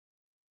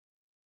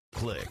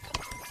Click,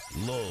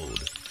 load,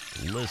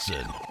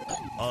 listen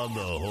on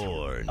the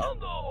Horn. On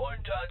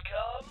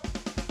thehorn.com.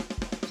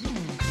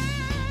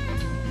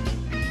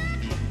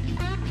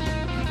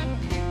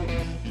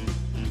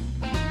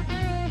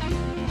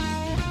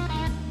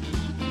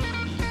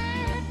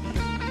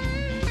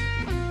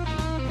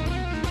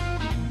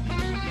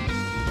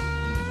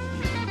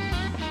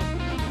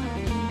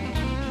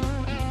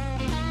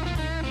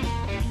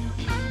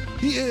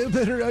 Yeah,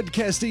 better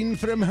broadcasting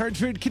from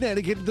Hartford,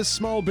 Connecticut, the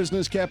small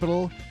business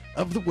capital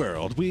of the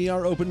world. We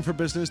are Open for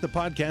Business, the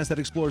podcast that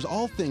explores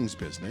all things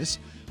business,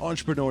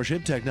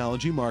 entrepreneurship,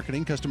 technology,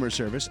 marketing, customer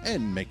service,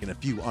 and making a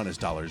few honest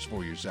dollars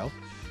for yourself.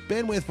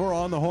 Bandwidth for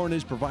On the Horn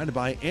is provided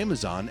by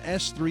Amazon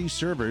S3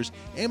 servers.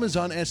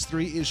 Amazon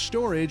S3 is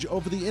storage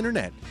over the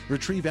internet.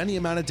 Retrieve any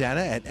amount of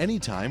data at any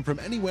time from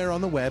anywhere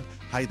on the web.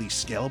 Highly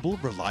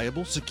scalable,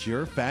 reliable,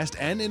 secure, fast,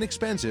 and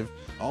inexpensive.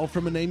 All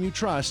from a name you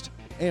trust,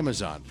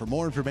 Amazon. For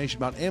more information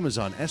about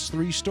Amazon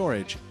S3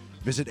 storage,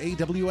 visit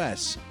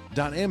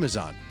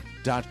aws.amazon.com.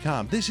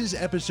 This is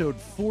episode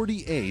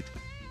 48,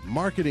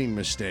 Marketing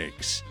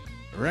Mistakes.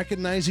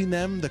 Recognizing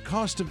them, the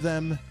cost of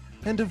them,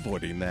 and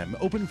avoiding them.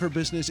 Open for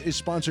Business is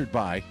sponsored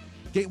by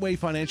Gateway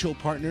Financial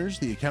Partners,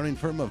 the accounting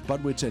firm of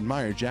Budwitz and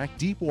Meyerjack,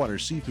 Deepwater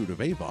Seafood of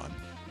Avon,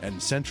 and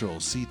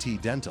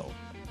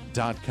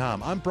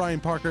CentralCTDental.com. I'm Brian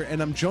Parker,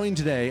 and I'm joined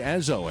today,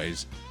 as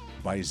always,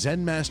 by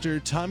Zen Master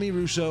Tommy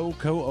Russo,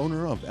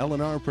 co-owner of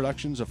L&R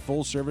Productions, a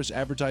full-service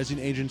advertising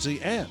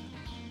agency and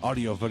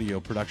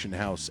audio-video production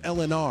house,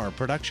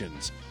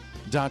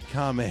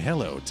 LNRproductions.com.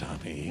 Hello,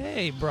 Tommy.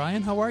 Hey,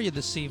 Brian. How are you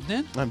this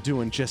evening? I'm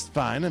doing just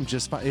fine. It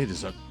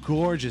is a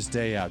gorgeous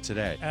day out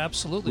today.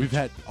 Absolutely.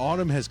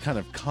 Autumn has kind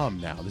of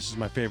come now. This is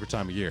my favorite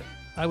time of year.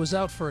 I was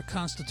out for a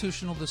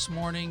constitutional this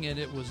morning, and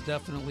it was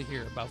definitely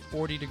here. About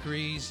 40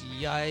 degrees.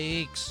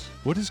 Yikes.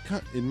 What is,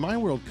 in my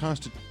world,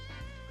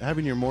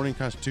 having your morning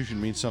constitution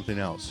means something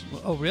else.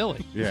 Oh,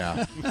 really?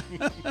 Yeah.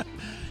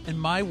 In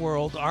my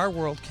world, our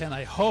world, Ken,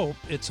 I hope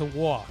it's a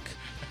walk,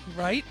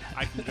 right?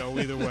 I can go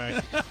either way.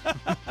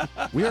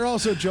 We are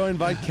also joined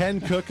by Ken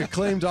Cook,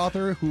 acclaimed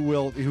author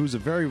who's a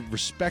very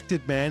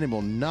respected man and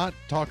will not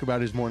talk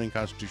about his morning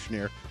constitution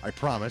here, I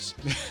promise.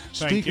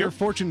 Speaker,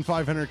 Fortune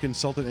 500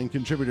 consultant, and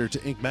contributor to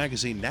Inc.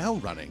 magazine, now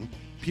running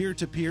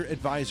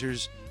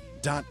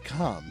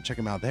peertopeeradvisors.com. Check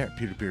him out there,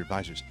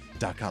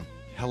 peertopeeradvisors.com.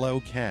 Hello,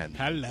 Ken.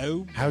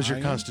 Hello. How's your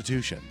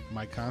constitution?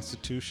 My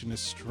constitution is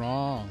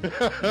strong.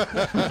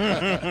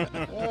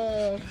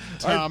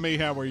 Tommy,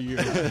 how are you?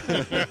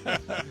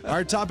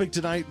 Our topic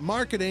tonight,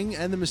 marketing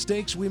and the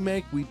mistakes we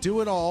make. We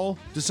do it all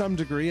to some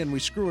degree, and we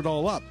screw it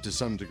all up to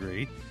some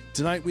degree.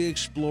 Tonight we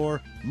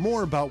explore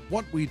more about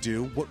what we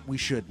do, what we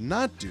should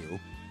not do,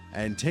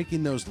 and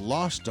taking those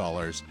lost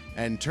dollars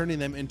and turning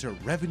them into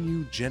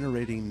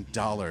revenue-generating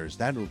dollars.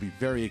 That will be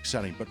very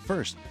exciting. But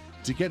first,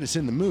 to get us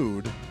in the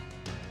mood,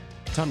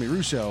 Tommy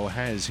Russo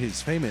has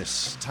his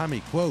famous Tommy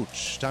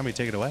quotes. Tommy,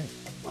 take it away.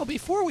 Well,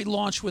 before we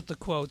launch with the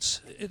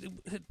quotes,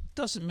 it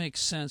doesn't make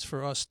sense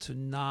for us to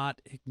not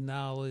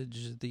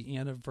acknowledge the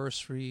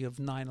anniversary of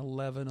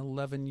 9/11,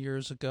 11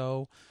 years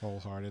ago.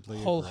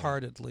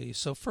 Wholeheartedly.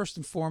 So first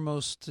and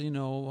foremost,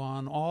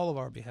 on all of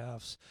our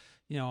behalfs,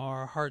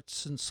 our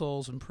hearts and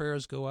souls and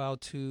prayers go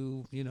out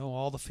to,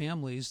 all the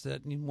families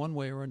that in one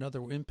way or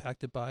another were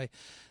impacted by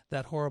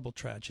that horrible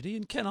tragedy.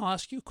 And Ken, I'll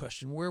ask you a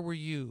question. Where were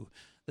you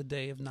the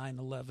day of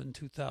 9/11,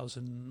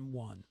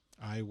 2001?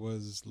 I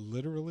was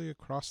literally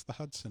across the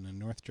Hudson in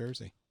North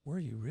Jersey. Were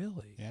you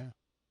really? Yeah.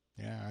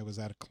 I was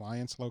at a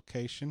client's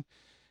location,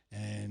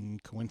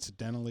 and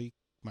coincidentally,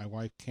 my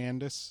wife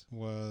Candace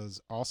was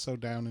also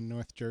down in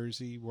North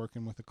Jersey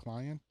working with a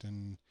client,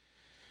 and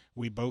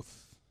we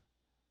both,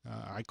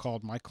 I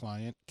called my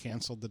client,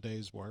 canceled the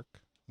day's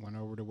work, went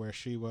over to where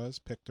she was,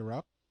 picked her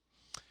up,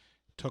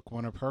 took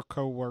one of her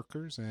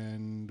co-workers,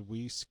 and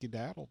we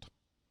skedaddled,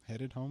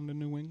 headed home to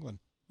New England.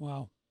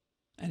 Wow.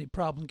 Any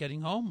problem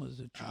getting home? Was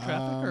it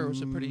traffic, or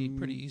was it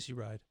pretty easy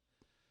ride?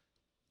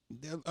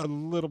 A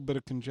little bit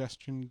of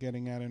congestion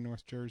getting out of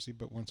North Jersey,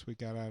 but once we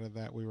got out of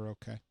that, we were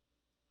okay.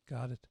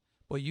 Got it.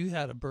 Well, you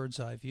had a bird's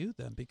eye view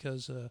then,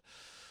 because a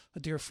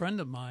dear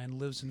friend of mine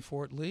lives in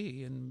Fort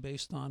Lee, and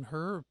based on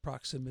her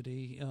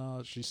proximity,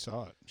 she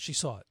saw it. She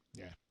saw it.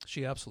 Yeah.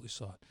 She absolutely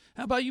saw it.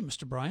 How about you,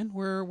 Mr. Brian?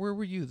 Where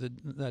were you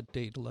that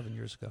date 11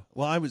 years ago?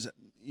 Well, I was,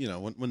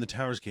 when the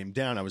towers came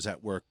down, I was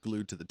at work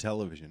glued to the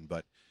television.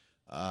 But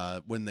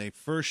when they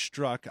first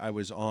struck, I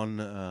was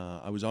on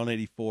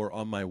 84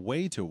 on my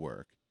way to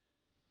work.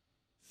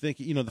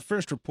 Thinking, the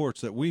first reports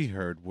that we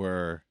heard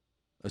were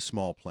a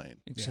small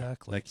plane.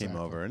 Exactly. That came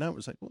over, and I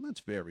was like, well, that's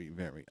very,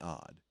 very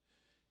odd.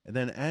 And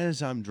then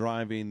as I'm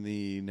driving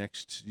the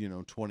next,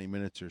 20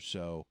 minutes or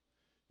so,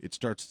 it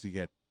starts to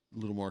get a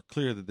little more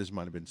clear that this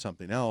might have been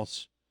something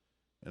else.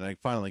 And I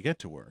finally get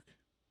to work,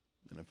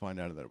 and I find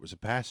out that it was a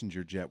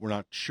passenger jet. We're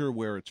not sure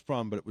where it's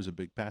from, but it was a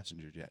big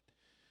passenger jet.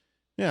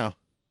 Now,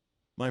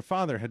 my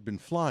father had been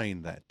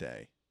flying that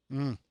day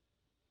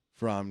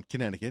from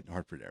Connecticut,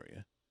 Hartford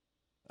area,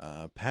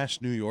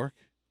 past New York,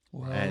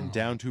 Wow. and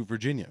down to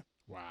Virginia.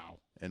 Wow.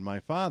 And my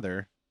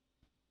father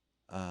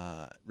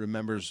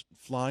remembers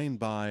flying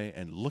by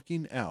and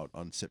looking out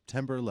on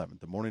September 11th,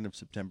 the morning of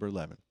September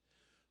 11th,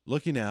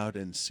 looking out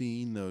and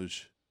seeing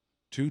those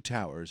two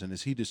towers. And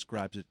as he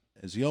describes it,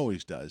 as he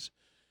always does,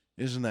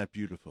 isn't that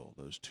beautiful?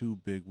 Those two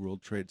big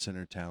World Trade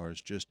Center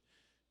towers just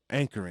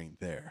anchoring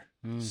there,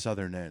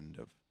 southern end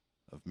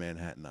of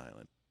Manhattan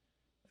Island.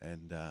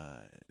 And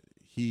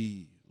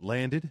he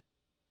landed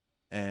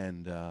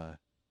and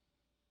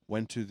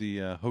went to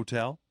the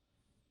hotel,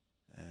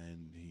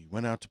 and he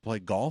went out to play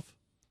golf.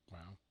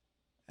 Wow.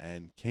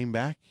 And came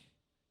back,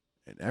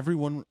 and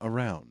everyone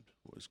around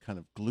was kind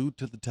of glued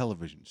to the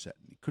television set,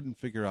 and he couldn't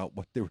figure out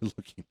what they were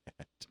looking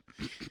at.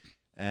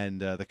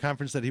 And the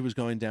conference that he was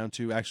going down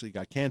to actually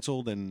got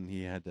canceled, and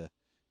he had to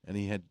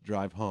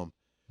drive home.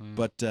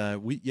 But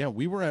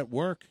we were at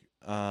work,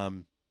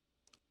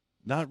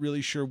 not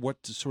really sure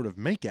what to sort of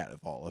make out of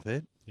all of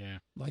it. Yeah,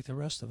 like the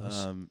rest of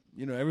us.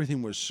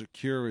 Everything was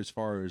secure as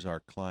far as our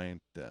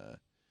client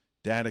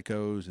data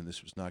goes, and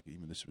this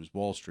was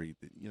Wall Street.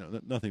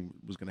 Nothing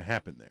was going to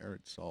happen there.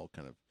 It's all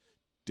kind of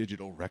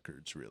digital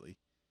records, really.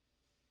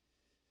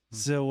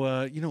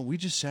 So, we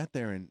just sat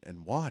there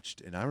and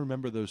watched, and I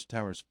remember those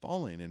towers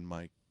falling, and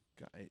my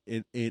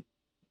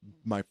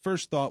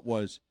first thought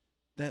was,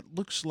 that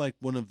looks like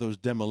one of those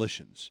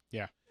demolitions.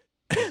 Yeah.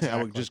 How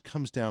Exactly. it just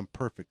comes down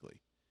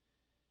perfectly.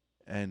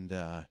 And,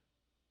 that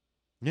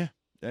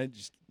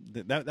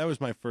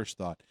was my first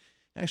thought.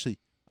 Actually,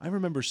 I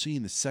remember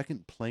seeing the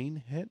second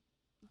plane hit,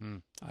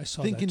 I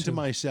saw thinking that to too.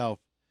 myself,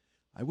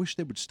 I wish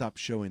they would stop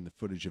showing the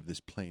footage of this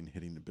plane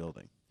hitting the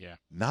building. Yeah.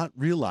 Not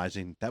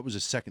realizing that was a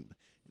second.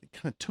 It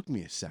kind of took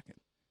me a second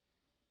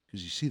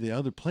because you see the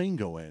other plane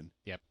go in.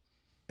 Yep.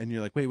 And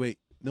you're like, wait,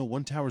 no,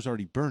 one tower's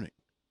already burning.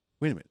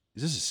 Wait a minute,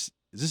 is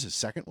this a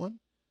second one?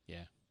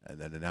 Yeah. And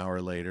then an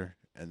hour later,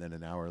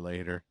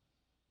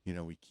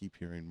 we keep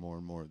hearing more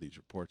and more of these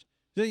reports.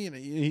 So, you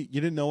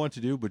didn't know what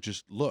to do, but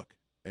just look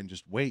and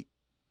just wait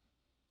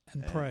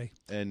and pray.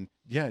 and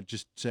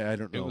just say, I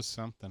don't know. It was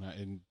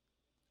something.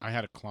 I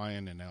had a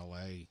client in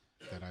L.A.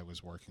 that I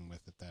was working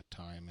with at that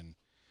time, and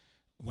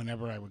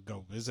whenever I would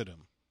go visit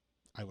him,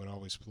 I would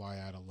always fly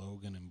out of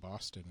Logan in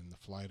Boston, and the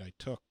flight I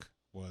took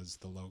was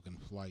the Logan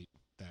flight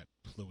that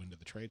flew into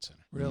the Trade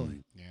Center.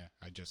 Really? Yeah,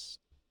 I just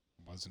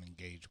wasn't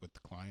engaged with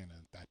the client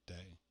that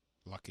day.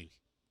 Lucky.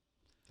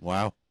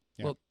 Wow.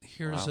 Yeah. Well,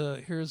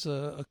 here's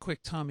a quick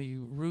Tommy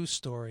Rue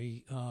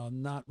story,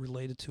 not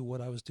related to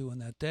what I was doing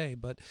that day,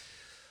 but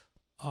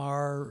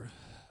our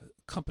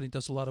company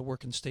does a lot of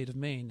work in the state of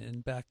Maine,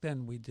 and back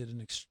then we did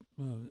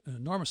an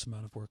enormous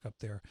amount of work up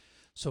there.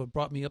 So it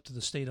brought me up to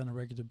the state on a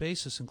regular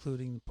basis,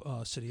 including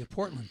city of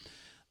Portland.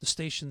 The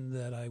station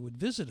that I would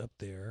visit up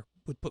there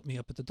would put me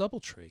up at the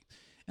DoubleTree,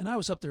 and I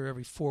was up there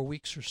every 4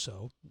 weeks or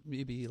so,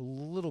 maybe a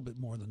little bit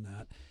more than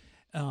that.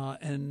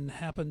 And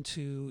happened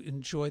to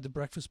enjoy the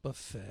breakfast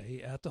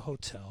buffet at the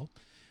hotel.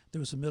 There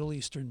was a Middle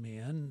Eastern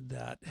man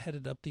that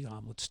headed up the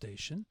omelet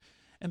station.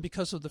 And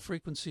because of the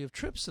frequency of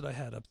trips that I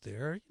had up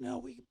there,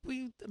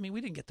 we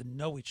didn't get to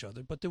know each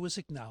other, but there was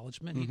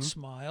acknowledgement. He'd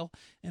smile.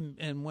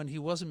 And when he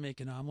wasn't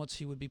making omelets,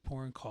 he would be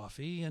pouring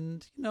coffee.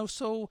 And,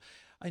 so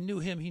I knew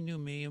him, he knew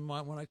me, and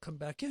when I come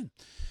back in.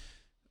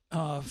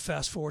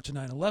 Fast forward to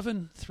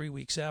 9/11,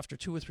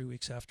 2 or 3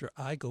 weeks after,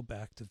 I go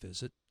back to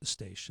visit the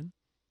station.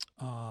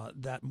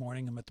 That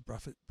morning, I'm at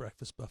the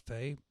breakfast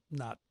buffet,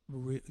 not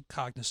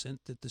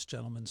cognizant that this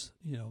gentleman's,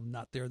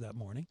 not there that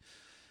morning.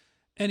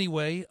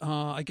 Anyway,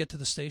 I get to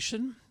the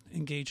station,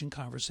 engage in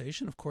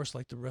conversation, of course,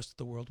 like the rest of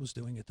the world was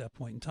doing at that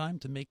point in time.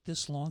 To make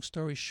this long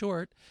story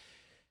short,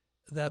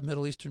 that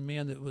Middle Eastern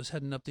man that was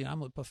heading up the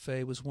omelet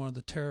buffet was one of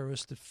the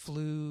terrorists that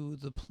flew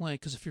the plane.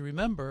 Because if you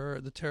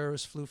remember, the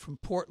terrorists flew from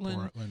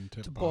Portland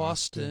to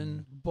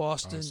Boston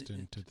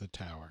to the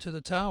tower. To the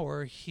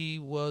tower. He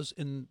was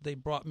in. They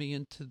brought me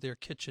into their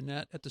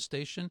kitchenette at the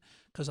station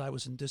because I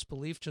was in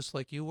disbelief, just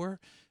like you were.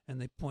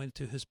 And they pointed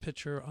to his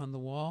picture on the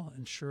wall,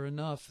 and sure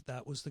enough,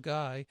 that was the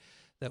guy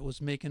that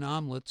was making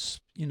omelets,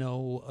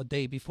 a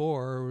day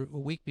before or a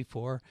week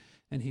before.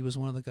 And he was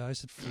one of the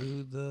guys that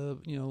flew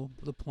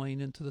the plane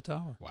into the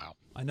tower. Wow.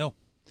 I know.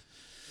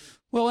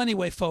 Well,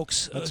 anyway,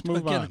 folks, Let's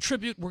move again, on. a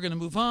tribute. We're going to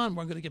move on.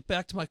 We're going to get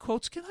back to my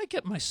quotes. Can I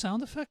get my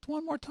sound effect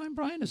one more time,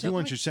 Brian? You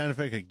want your sound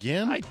effect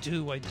again? I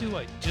do.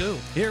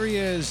 Here he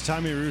is,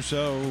 Tommy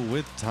Russo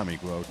with Tommy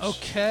Quotes.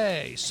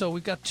 Okay, so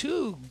we've got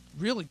two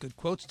really good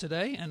quotes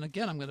today. And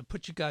again, I'm going to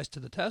put you guys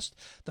to the test.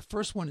 The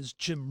first one is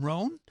Jim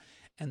Rohn.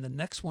 And the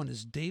next one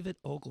is David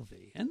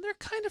Ogilvy. And they're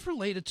kind of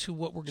related to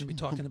what we're going to be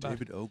talking about.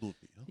 David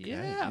Ogilvy. Okay,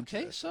 yeah,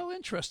 okay. So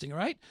interesting,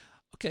 right?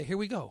 Okay, here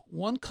we go.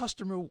 One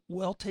customer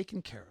well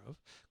taken care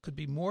of could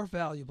be more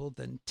valuable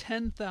than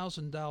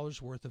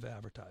 $10,000 worth of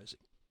advertising.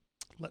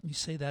 Let me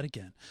say that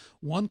again.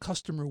 One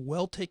customer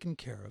well taken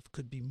care of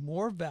could be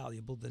more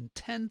valuable than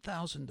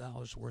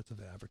 $10,000 worth of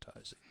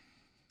advertising.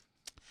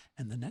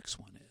 And the next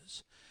one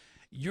is,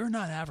 you're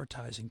not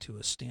advertising to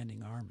a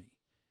standing army.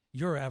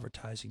 You're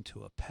advertising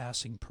to a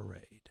passing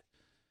parade.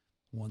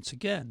 Once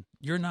again,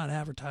 you're not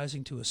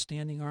advertising to a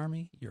standing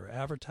army. You're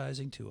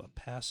advertising to a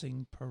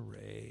passing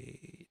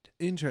parade.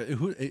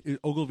 Interesting.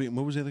 Ogilvy.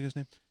 What was the other guy's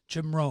name?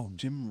 Jim Rohn.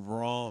 Jim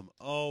Rohn.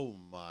 Oh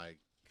my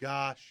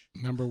gosh.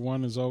 Number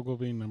 1 is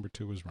Ogilvy. Number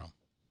 2 is Rohn.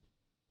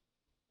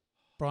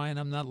 Brian,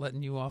 I'm not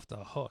letting you off the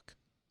hook.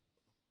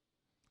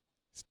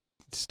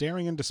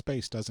 Staring into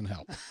space doesn't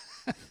help.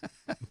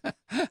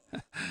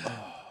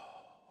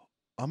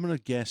 I'm going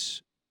to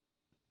guess.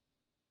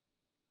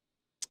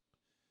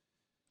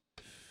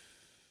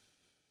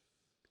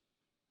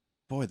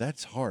 Boy,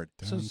 that's hard.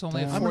 So it's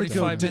only a I'm gonna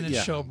go 45-minute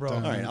yeah. show, bro.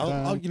 Dun, All right,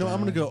 I'm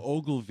going to go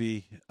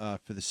Ogilvy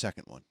for the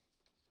second one.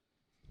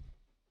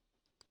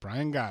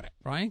 Brian got it.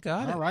 Brian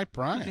got it. All right,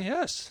 Brian.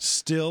 Yes.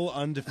 Still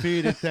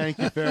undefeated. Thank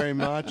you very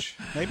much.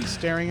 Maybe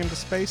staring into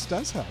space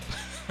does help.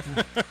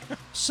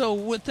 So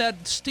with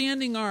that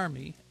standing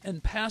army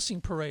and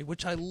passing parade,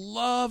 which I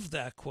love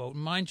that quote.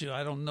 Mind you,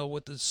 I don't know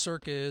what the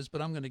circa is,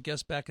 but I'm going to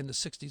guess back in the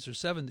 60s or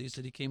 70s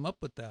that he came up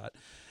with that.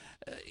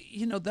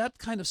 That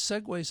kind of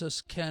segues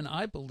us, Ken,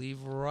 I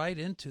believe, right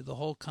into the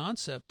whole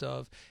concept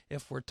of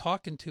if we're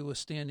talking to a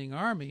standing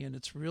army and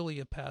it's really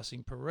a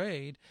passing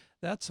parade,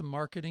 that's a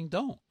marketing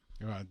don't.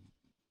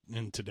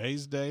 In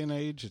today's day and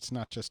age, it's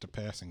not just a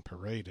passing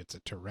parade, it's a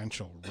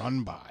torrential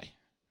run-by.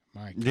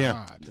 My God.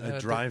 Yeah, a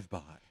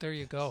drive-by. There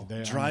you go.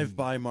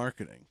 Drive-by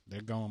marketing.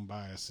 They're going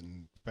by us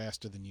and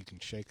faster than you can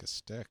shake a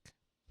stick.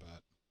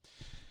 But,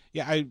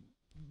 yeah,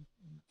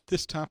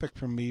 this topic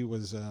for me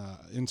was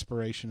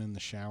inspiration in the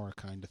shower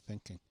kind of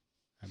thinking.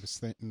 I was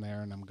sitting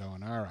there and I'm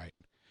going, all right.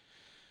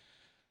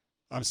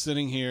 I'm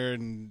sitting here,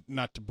 and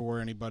not to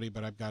bore anybody,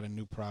 but I've got a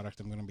new product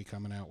I'm going to be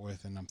coming out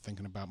with, and I'm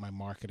thinking about my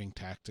marketing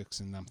tactics,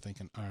 and I'm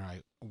thinking, all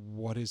right,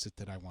 what is it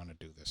that I want to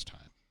do this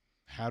time?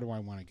 How do I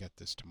want to get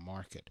this to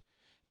market?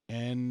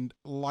 And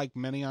like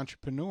many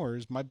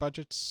entrepreneurs, my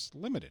budget's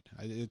limited.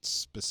 It's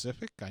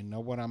specific. I know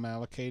what I'm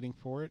allocating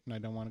for it, and I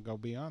don't want to go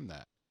beyond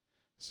that.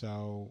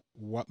 So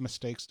what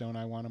mistakes don't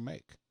I want to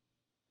make?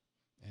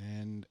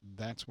 And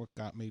that's what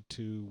got me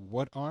to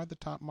what are the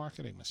top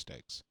marketing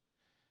mistakes?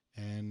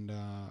 And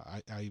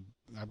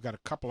I've got a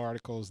couple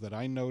articles that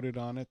I noted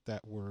on it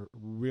that were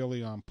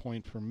really on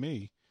point for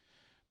me.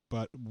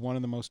 But one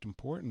of the most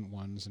important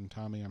ones, and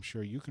Tommy, I'm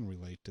sure you can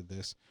relate to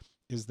this,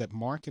 is that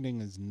marketing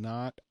is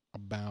not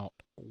about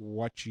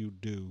what you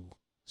do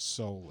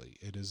solely.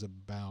 It is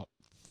about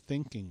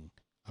thinking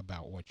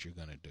about what you're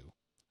going to do.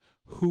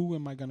 Who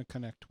am I going to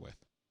connect with?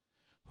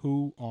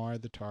 Who are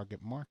the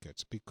target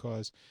markets?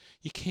 Because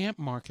you can't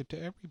market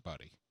to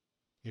everybody.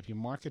 If you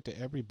market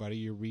to everybody,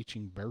 you're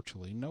reaching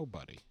virtually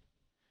nobody.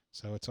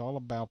 So it's all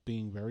about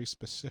being very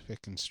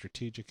specific and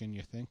strategic in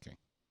your thinking.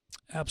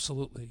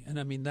 Absolutely. And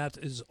I mean, that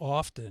is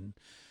often,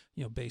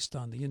 based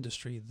on the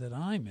industry that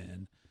I'm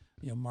in,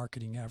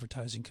 marketing,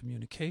 advertising,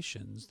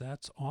 communications,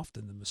 that's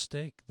often the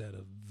mistake that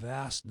a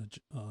vast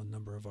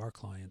number of our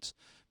clients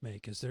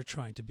make, is they're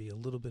trying to be a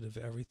little bit of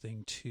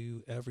everything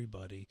to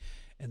everybody,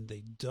 and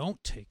they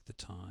don't take the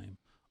time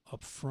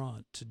up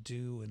front to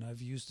do, and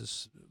I've used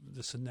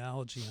this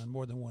analogy on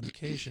more than one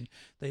occasion,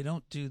 they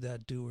don't do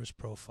that doer's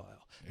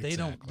profile.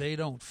 Exactly. They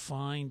don't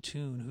fine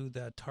tune who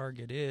that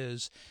target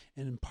is,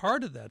 and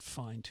part of that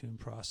fine tune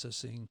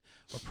process,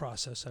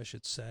 I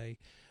should say,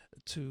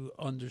 to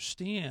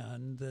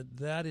understand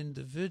that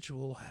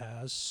individual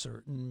has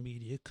certain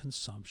media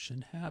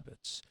consumption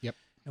habits. Yep.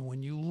 And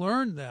when you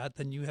learn that,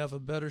 then you have a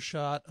better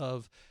shot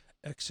of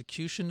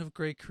execution of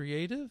great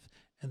creative,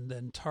 and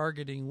then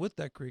targeting with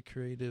that great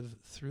creative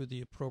through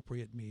the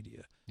appropriate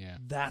media. Yeah.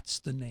 That's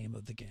the name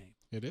of the game.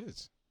 It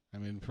is. I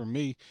mean, for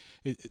me,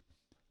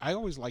 I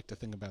always like to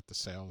think about the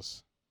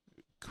sales,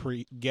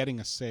 getting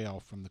a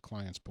sale from the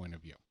client's point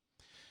of view.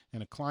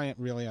 And a client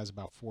really has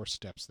about 4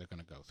 steps they're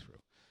going to go through.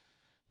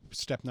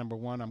 Step number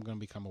 1, I'm going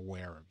to become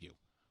aware of you.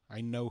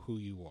 I know who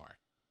you are.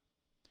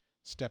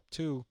 Step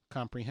 2,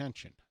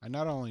 comprehension. I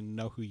not only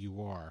know who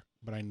you are,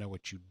 but I know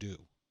what you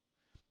do.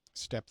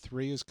 Step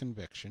 3 is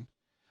conviction.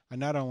 I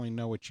not only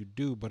know what you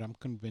do, but I'm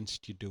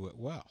convinced you do it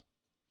well.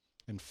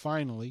 And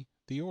finally,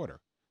 the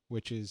order,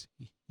 which is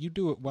you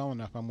do it well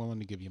enough, I'm willing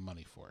to give you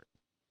money for it.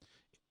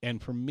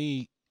 And for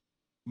me,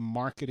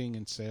 marketing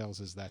and sales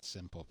is that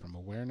simple, from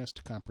awareness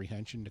to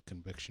comprehension to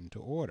conviction to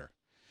order.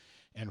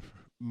 And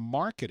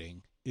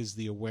marketing is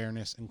the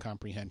awareness and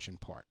comprehension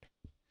part.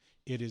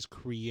 It is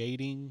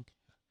creating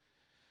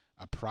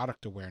a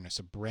product awareness,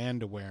 a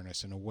brand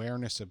awareness, an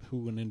awareness of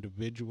who an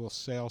individual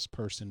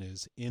salesperson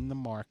is in the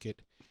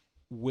market,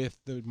 with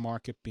the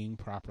market being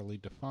properly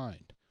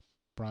defined.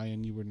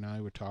 Brian, you and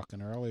I were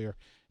talking earlier,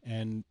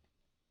 and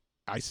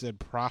I said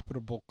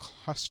profitable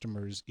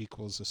customers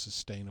equals a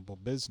sustainable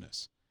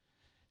business.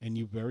 And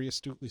you very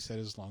astutely said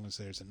as long as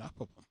there's enough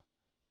of them.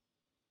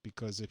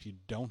 Because if you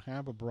don't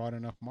have a broad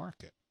enough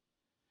market,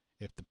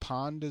 if the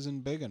pond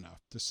isn't big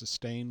enough to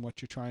sustain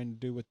what you're trying to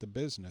do with the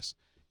business,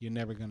 you're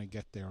never going to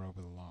get there over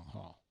the long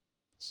haul.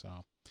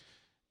 So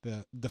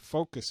the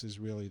focus is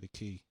really the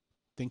key.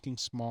 Thinking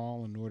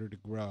small in order to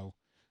grow,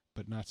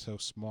 but not so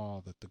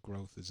small that the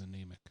growth is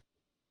anemic.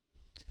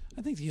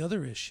 I think the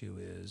other issue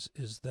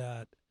is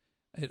that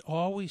It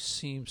always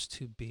seems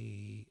to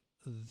be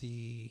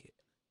the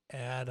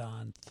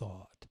add-on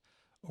thought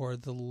or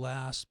the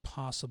last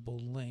possible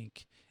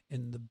link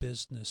in the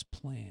business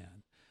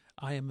plan.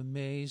 I am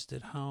amazed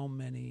at how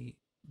many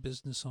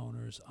business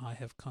owners I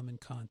have come in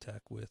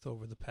contact with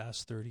over the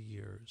past 30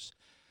 years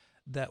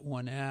that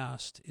when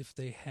asked if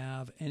they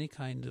have any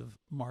kind of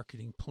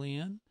marketing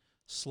plan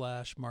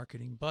 /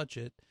 marketing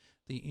budget,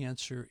 the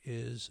answer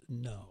is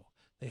no.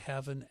 They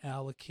haven't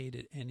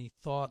allocated any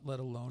thought, let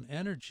alone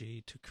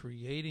energy, to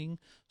creating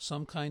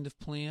some kind of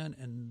plan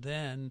and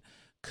then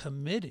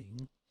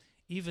committing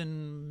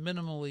even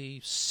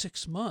minimally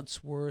 6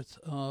 months worth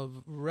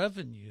of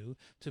revenue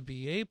to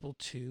be able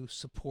to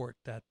support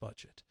that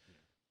budget.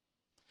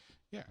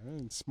 Yeah,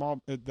 and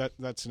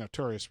that's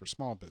notorious for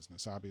small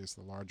business.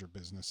 Obviously, the larger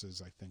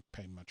businesses, I think,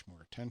 pay much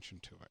more attention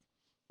to it.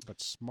 But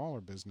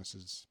smaller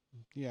businesses,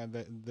 yeah,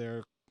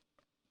 they're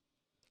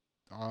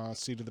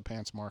seat of the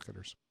pants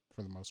marketers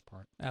for the most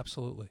part.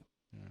 Absolutely.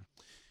 Yeah.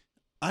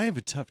 I have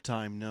a tough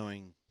time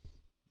knowing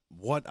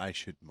what I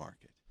should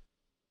market.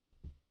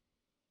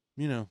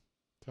 You know,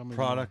 Tell me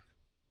product,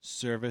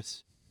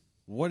 service.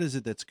 What is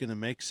it that's going to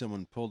make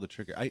someone pull the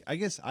trigger? I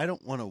guess I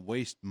don't want to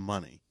waste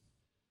money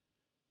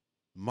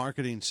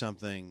marketing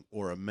something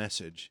or a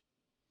message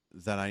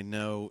that I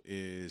know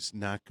is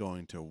not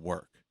going to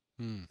work.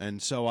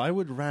 And so I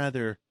would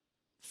rather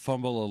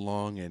fumble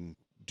along and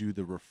do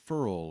the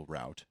referral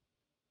route,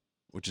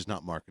 which is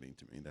not marketing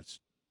to me.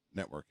 That's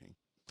networking.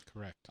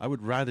 Correct. I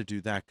would rather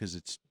do that because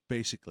it's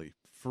basically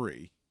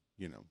free,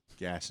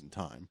 gas and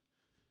time,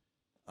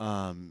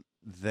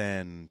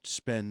 than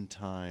spend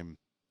time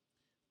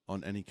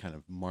on any kind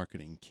of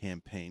marketing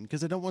campaign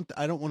because I don't want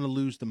to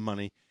lose the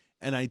money,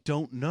 and I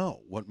don't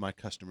know what my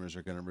customers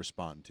are going to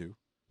respond to.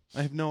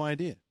 I have no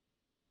idea.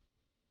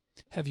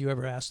 Have you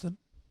ever asked them?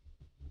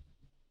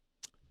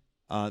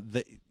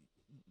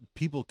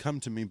 People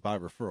come to me by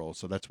referral,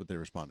 so that's what they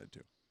responded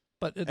to.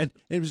 But and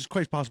it was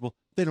quite possible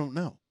they don't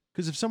know.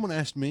 Because if someone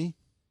asked me,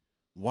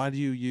 why do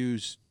you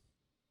use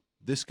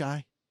this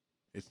guy?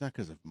 It's not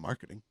because of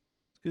marketing.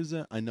 It's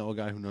because I know a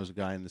guy who knows a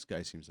guy, and this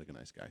guy seems like a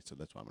nice guy, so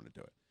that's why I'm going to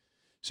do it.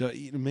 So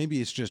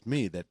maybe it's just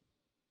me that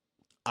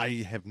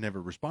I have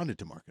never responded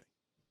to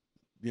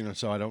marketing.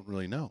 So I don't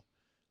really know.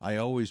 I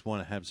always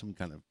want to have some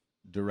kind of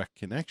direct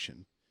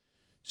connection.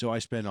 So I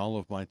spend all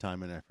of my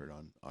time and effort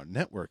on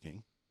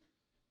networking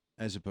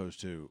as opposed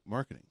to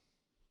marketing.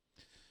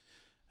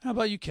 How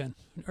about you, Ken?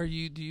 Do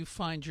you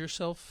find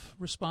yourself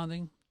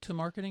responding to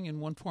marketing in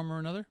one form or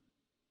another?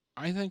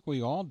 I think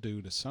we all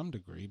do to some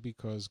degree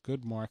because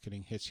good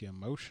marketing hits you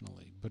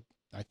emotionally. But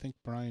I think,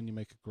 Brian, you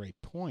make a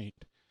great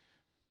point,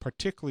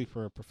 particularly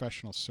for a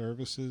professional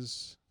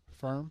services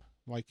firm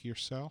like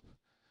yourself.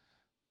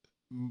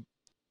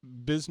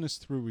 Business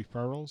through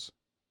referrals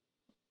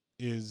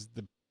is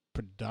the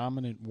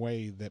predominant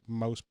way that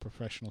most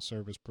professional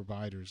service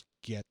providers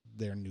get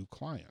their new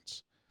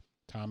clients.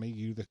 Tommy,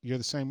 you're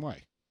the same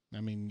way. I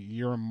mean,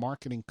 you're a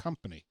marketing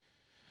company,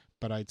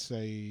 but I'd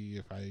say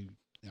if I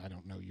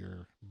don't know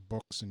your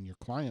books and your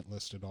client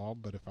list at all,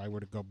 but if I were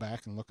to go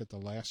back and look at the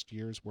last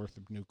year's worth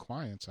of new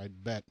clients,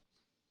 I'd bet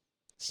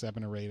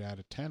 7 or 8 out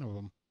of 10 of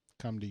them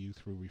come to you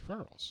through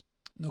referrals.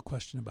 No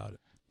question about it.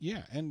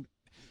 Yeah, and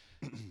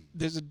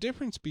there's a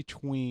difference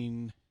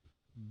between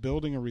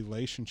building a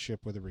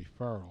relationship with a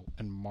referral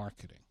and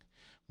marketing.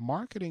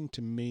 Marketing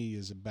to me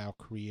is about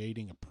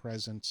creating a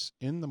presence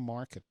in the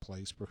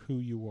marketplace for who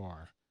you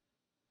are.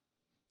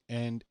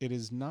 And it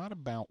is not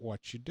about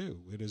what you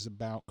do. It is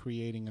about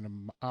creating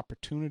an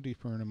opportunity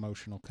for an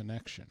emotional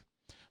connection.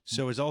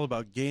 So it's all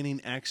about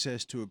gaining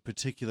access to a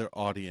particular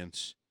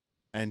audience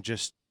and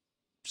just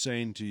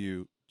saying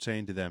to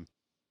them,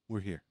 we're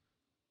here.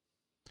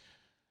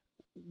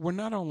 We're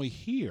not only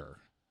here,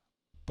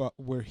 but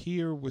we're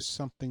here with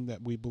something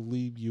that we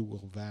believe you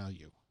will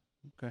value.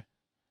 Okay.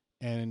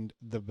 And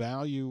the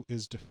value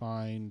is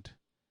defined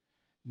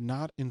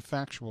not in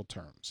factual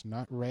terms,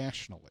 not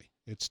rationally.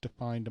 It's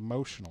defined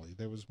emotionally.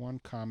 There was one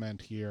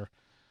comment here,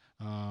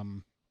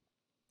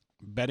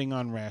 betting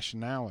on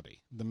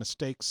rationality. The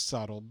mistake's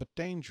subtle but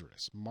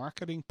dangerous.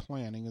 Marketing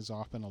planning is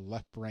often a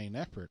left brain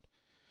effort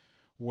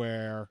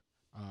where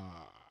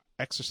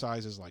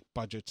exercises like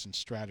budgets and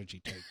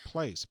strategy take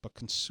place, but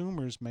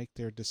consumers make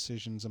their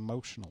decisions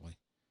emotionally.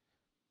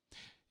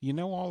 You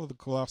know all of the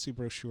glossy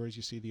brochures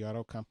you see the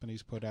auto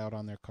companies put out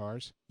on their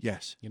cars?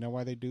 Yes. You know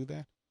why they do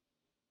that?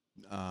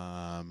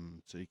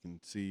 So you can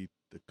see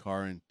the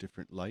car in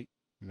different light?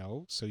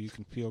 No, so you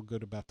can feel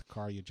good about the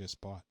car you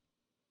just bought.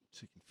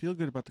 So you can feel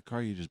good about the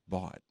car you just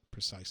bought?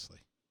 Precisely.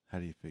 How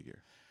do you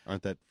figure?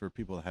 Aren't that for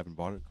people that haven't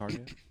bought a car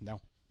yet? No.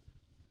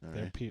 All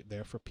right.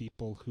 They're for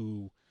people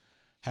who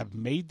have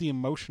made the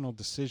emotional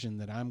decision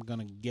that I'm going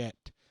to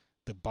get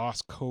the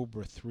Boss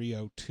Cobra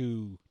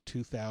 302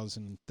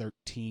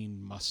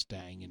 2013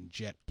 Mustang in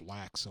jet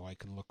black so I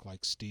can look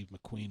like Steve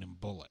McQueen in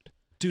Bullet.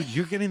 Dude,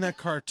 you're getting that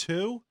car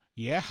too?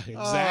 Yeah,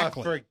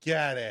 exactly. Oh,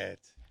 forget it.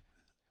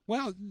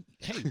 Well,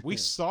 hey, we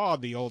saw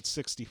the old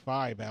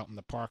 65 out in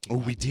the parking Oh,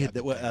 lot. we did.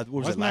 That, what was it,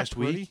 Wasn't last that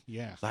pretty? week?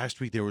 Yeah. Last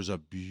week there was a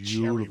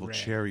beautiful red.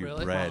 cherry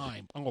Really? red.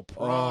 Prime. Oh, Oh,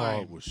 prime.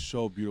 it was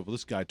so beautiful.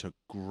 This guy took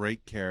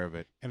great care of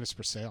it. And it's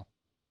for sale.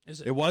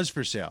 Is It was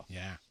for sale.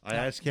 Yeah. I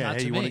asked Ken, not hey,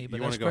 to you me, but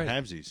want to that's go great.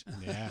 halvesies?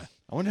 Yeah.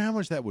 I wonder how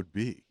much that would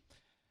be.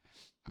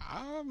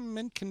 I'm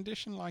in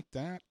condition like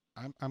that.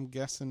 I'm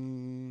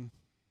guessing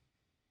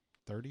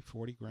 30,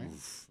 40 grand.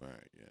 Oof. All right,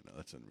 yeah, no,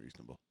 that's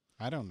unreasonable.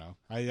 I don't know.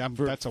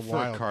 For, That's a for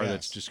wild a car guess.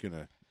 that's just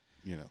gonna,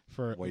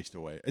 for waste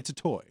away. It's a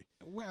toy.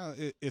 Well,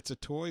 it's a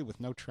toy with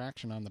no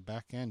traction on the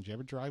back end. You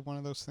ever drive one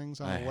of those things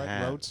on I a wet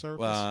have. road surface?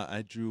 Well,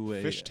 I drew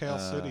a Fishtail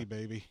City,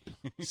 baby.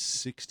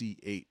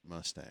 68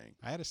 Mustang.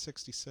 I had a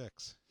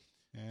 66.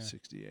 Yeah.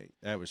 68.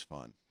 That was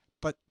fun.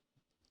 But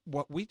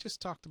what we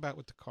just talked about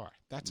with the car,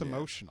 that's Yeah.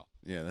 emotional.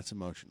 Yeah, that's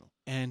emotional.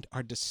 And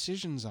our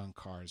decisions on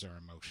cars are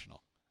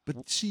emotional.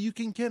 But see, you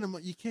can't get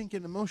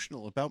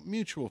emotional about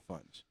mutual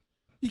funds.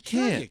 You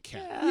Sure can't. you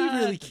can. You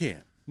really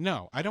can't.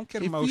 No, I don't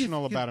get If you-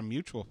 emotional about a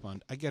mutual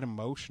fund. I get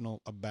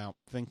emotional about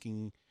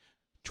thinking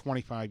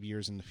 25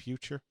 years in the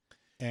future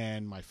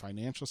and my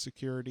financial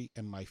security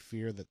and my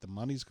fear that the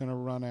money's going to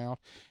run out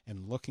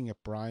and looking at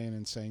Brian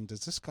and saying,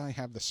 does this guy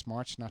have the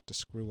smarts not to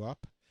screw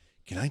up?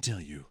 Can I tell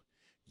you,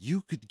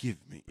 you could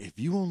give me, if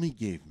you only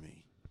gave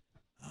me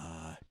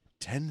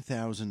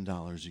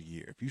 $10,000 a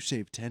year, if you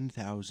save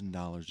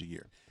 $10,000 a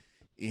year,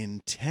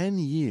 in 10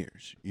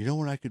 years, you know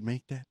what I could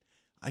make that?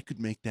 I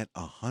could make that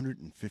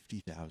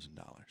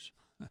 $150,000.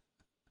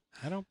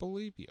 I don't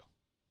believe you.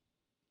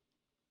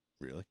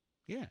 Really?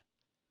 Yeah.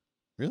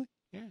 Really?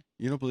 Yeah.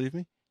 You don't believe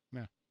me?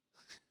 No.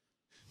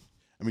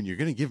 I mean, you're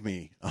going to give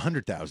me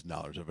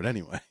 $100,000 of it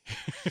anyway.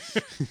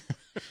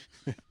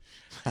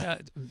 Yeah,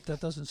 that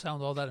doesn't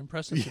sound all that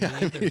impressive to Yeah, me I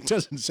mean, either. it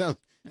doesn't sound,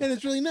 and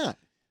it's really not.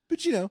 But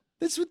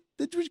that's what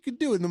you could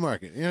do in the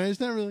market. It's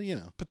not really,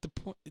 But the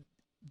point,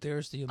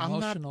 There's the I'm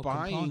emotional not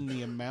buying component.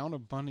 the amount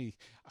of money.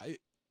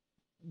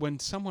 When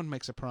someone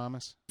makes a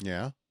promise,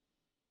 Yeah,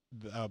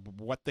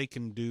 what they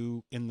can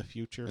do in the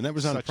future, and that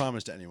was not a such-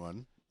 promise to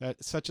anyone.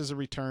 such as a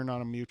return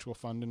on a mutual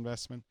fund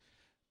investment,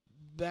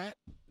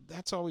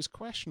 that's always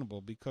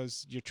questionable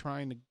because you're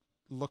trying to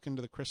look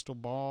into the crystal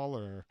ball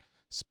or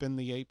spin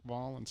the 8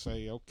 ball and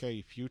say,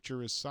 okay,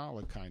 future is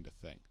solid kind of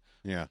thing.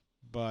 Yeah,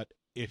 But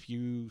if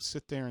you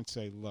sit there and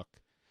say, look,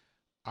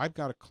 I've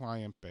got a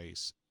client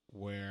base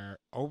where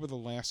over the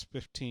last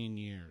 15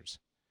 years,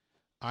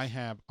 I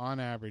have on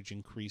average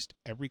increased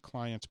every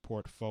client's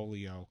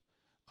portfolio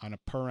on a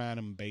per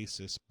annum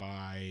basis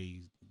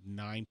by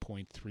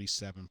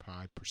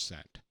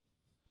 9.375%,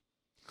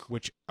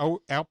 which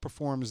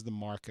outperforms the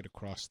market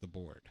across the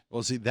board.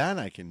 well, see, that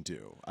I can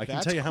do. I can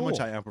That's tell you how much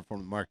cool. I outperform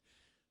the market.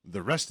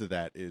 The rest of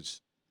that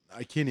is,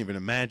 I can't even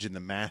imagine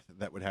the math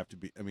that would have to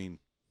be. I mean,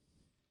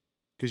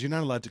 because you're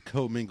not allowed to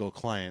commingle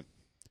client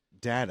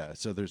data,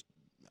 so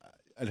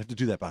I'd have to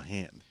do that by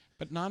hand.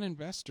 But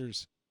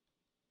non-investors,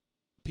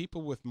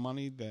 people with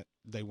money that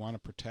they want to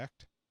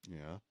protect,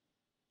 Yeah.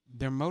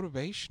 their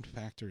motivation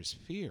factor is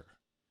fear.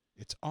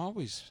 It's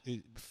always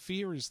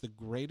fear is the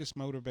greatest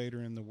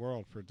motivator in the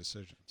world for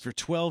decisions. For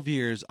 12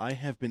 years, I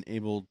have been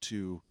able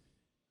to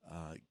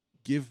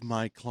give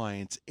my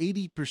clients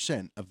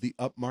 80% of the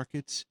up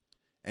markets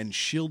and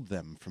shield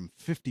them from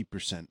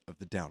 50% of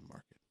the down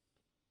market.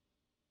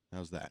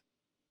 How's that?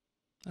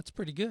 That's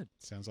pretty good,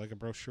 Sounds like a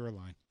brochure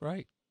line.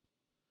 right?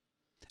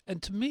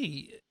 And to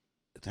me,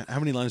 How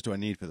many lines do I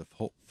need for the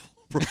whole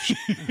brochure?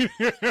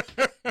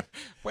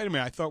 Wait a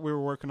minute, I thought we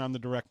were working on the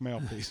direct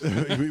mail piece.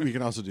 we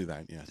can also do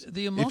that, yes.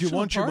 the If emotional you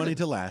want your part money of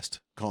to last,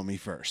 call me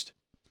first.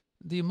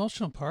 the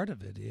emotional part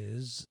of it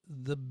is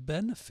the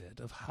benefit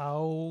of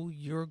how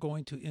you're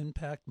going to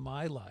impact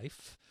my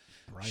life,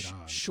 Right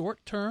on.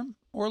 short term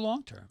or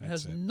long term. It That's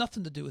has it.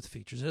 nothing to do with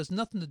features. It has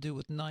nothing to do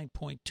with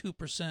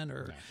 9.2%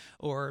 No.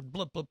 or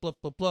blah blah blah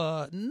blah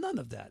blah. None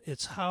of that.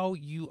 It's how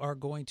you are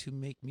going to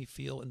make me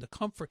feel, and the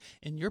comfort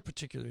in your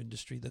particular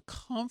industry, the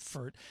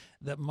comfort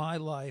that my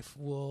life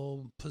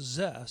will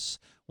possess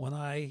when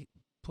I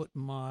put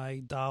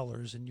my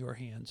dollars in your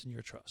hands and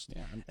your trust.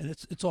 Yeah. And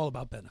it's all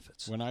about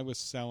benefits. When I was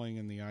selling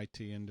in the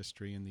IT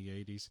industry in the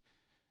 80s,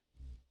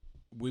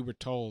 we were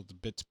told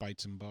bits,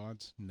 bytes, and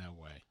bauds. No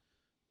way.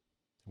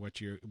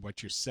 What you're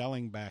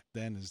selling back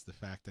then is the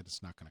fact that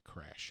it's not going to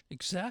crash.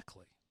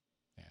 Exactly.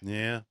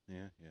 Yeah.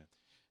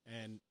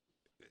 And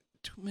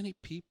too many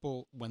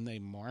people, when they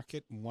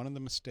market, one of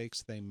the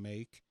mistakes they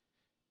make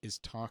is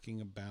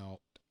talking about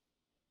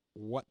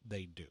what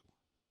they do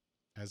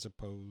as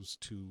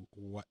opposed to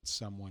what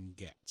someone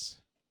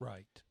gets.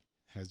 Right.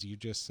 As you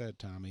just said,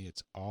 Tommy,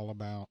 it's all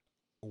about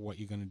what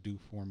you're going to do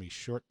for me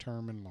short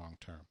term and long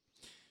term.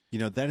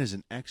 That is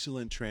an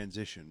excellent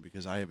transition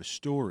because I have a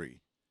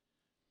story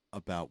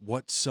about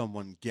what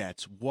someone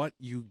gets, what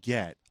you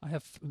get. I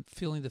have a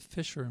feeling the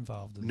fish are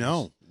involved in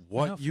No, this.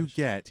 what No, you fish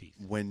get teeth.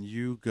 when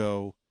you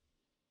go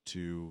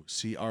to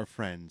see our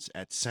friends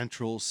at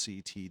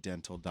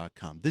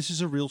centralctdental.com. This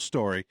is a real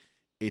story.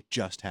 It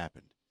just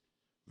happened.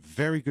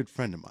 Very good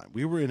friend of mine.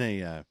 We were in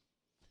a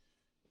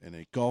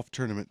golf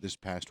tournament this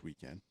past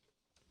weekend,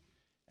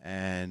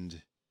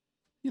 And,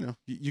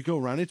 you go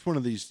around. It's one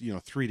of these,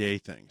 3-day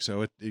things.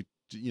 So it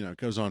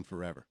goes on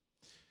forever.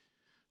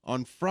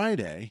 On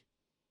Friday,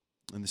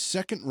 in the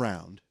second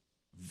round,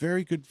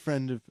 very good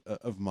friend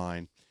of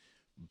mine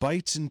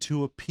bites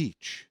into a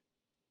peach.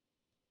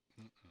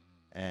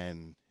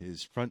 And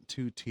his front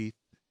 2 teeth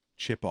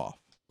chip off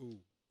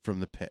from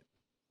the pit.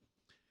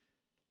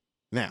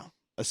 Now,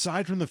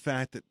 aside from the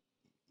fact that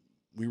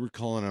we were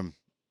calling him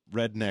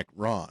Redneck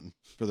Ron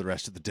for the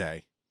rest of the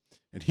day,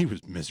 and he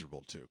was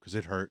miserable too because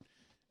it hurt,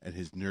 and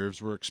his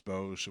nerves were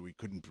exposed, so he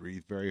couldn't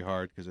breathe very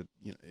hard because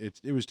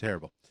it was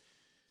terrible.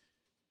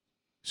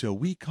 So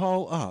we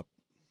call up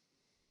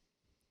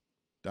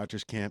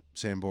Doctors Camp,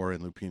 Sambor,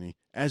 and Lupini.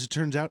 As it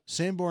turns out,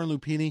 Sambor and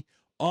Lupini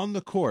on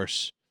the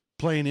course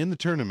playing in the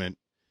tournament,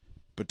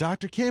 but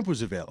Dr. Camp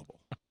was available.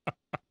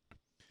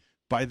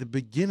 By the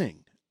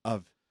beginning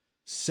of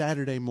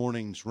Saturday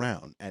morning's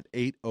round at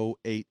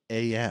 8:08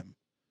 a.m.,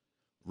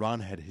 Ron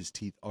had his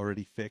teeth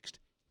already fixed.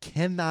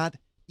 Cannot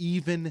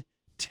even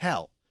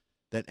tell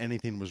that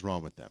anything was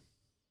wrong with them.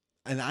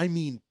 And I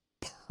mean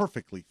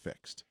perfectly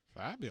fixed.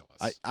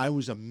 Fabulous. I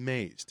was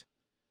amazed.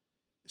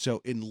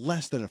 So in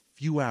less than a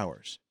few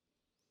hours,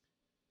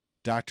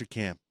 Dr.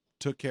 Camp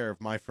took care of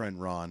my friend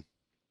Ron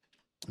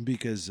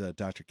because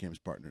Dr. Camp's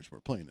partners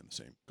were playing in the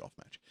same golf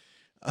match.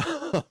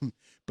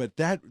 But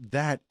that's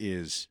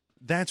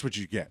what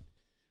you get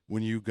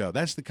when you go.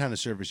 That's the kind of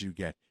service you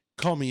get.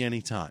 Call me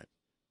anytime.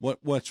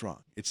 What's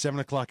wrong? It's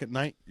 7:00 at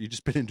night. You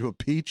just bit into a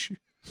peach.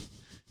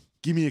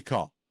 Give me a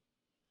call.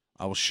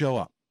 I will show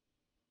up.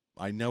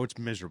 I know it's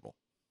miserable.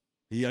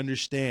 He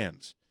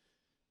understands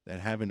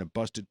that having a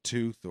busted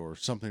tooth or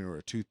something or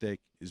a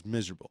toothache is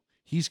miserable.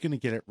 He's going to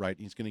get it right.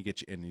 He's going to get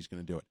you in. And he's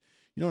going to do it.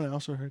 You know what I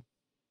also heard?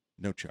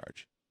 No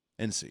charge.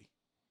 NC.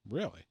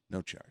 Really?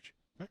 No charge.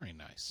 Very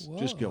nice. Whoa.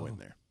 Just go in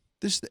there.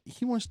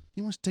 He wants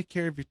to take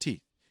care of your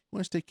teeth. He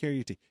wants to take care of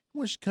your teeth. He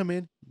wants you to come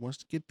in. He wants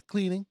to get the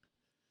cleaning.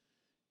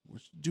 He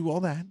wants to do all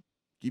that.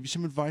 Give you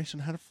some advice on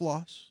how to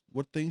floss,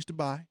 what things to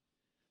buy.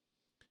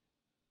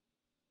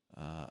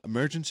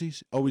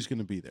 Emergencies, always going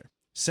to be there.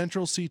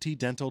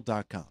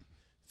 CentralCTDental.com.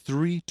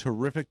 3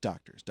 terrific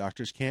doctors,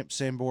 Doctors Camp,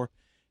 Sambor,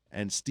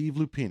 and Steve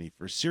Lupini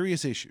for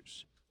serious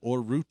issues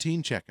or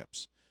routine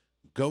checkups.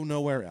 Go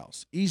nowhere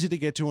else. Easy to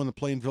get to on the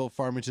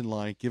Plainville-Farmington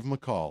line. Give them a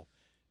call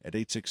at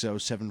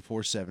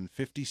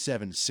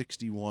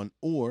 860-747-5761.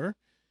 Or,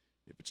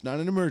 if it's not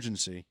an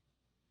emergency,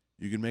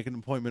 you can make an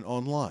appointment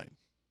online.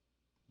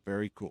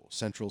 Very cool.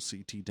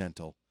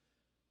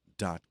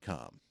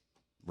 CentralCTDental.com.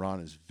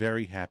 Ron is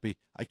very happy.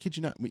 I kid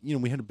you not.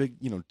 We had a big,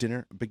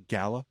 dinner, a big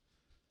gala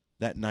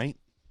that night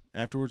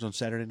afterwards on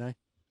Saturday night.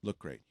 Looked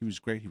great. He was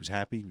great. He was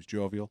happy. He was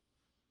jovial.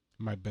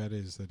 My bet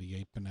is that he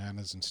ate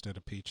bananas instead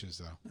of peaches,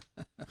 though.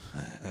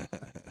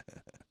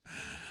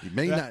 He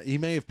may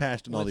have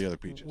passed on all the other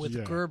peaches.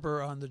 With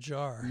Gerber on the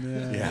jar.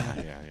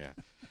 Yeah.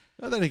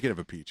 Well, then he could have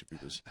a peach if he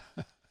was.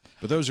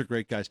 But those are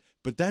great guys.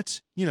 But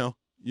that's,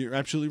 you're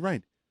absolutely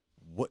right.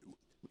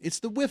 It's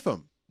the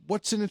whiff-em.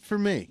 What's in it for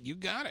me? You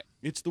got it.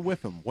 It's the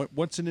whiff-em.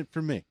 What's in it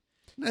for me?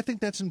 And I think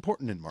that's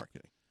important in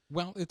marketing.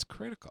 Well, it's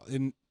critical.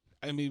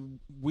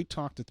 We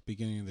talked at the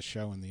beginning of the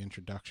show in the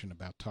introduction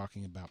about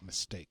talking about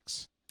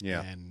mistakes.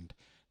 Yeah. And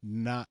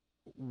not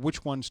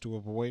which ones to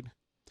avoid.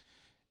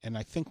 And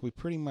I think we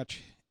pretty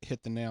much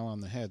hit the nail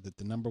on the head that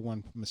the number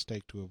one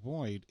mistake to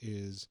avoid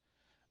is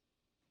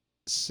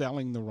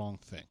selling the wrong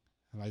thing.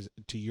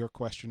 To your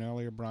question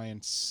earlier,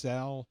 Brian,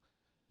 sell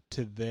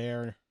to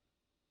their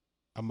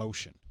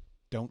emotion.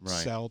 Don't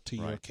sell to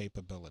your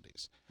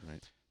capabilities.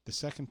 Right. The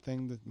second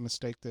thing, the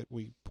mistake that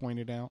we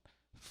pointed out,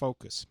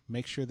 focus.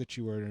 Make sure that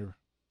you are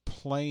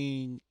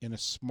playing in a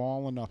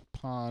small enough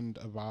pond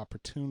of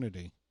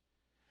opportunity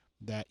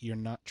that you're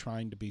not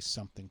trying to be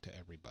something to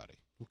everybody.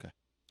 Okay.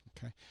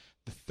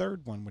 The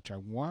third one, which I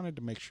wanted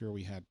to make sure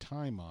we had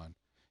time on,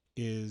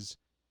 is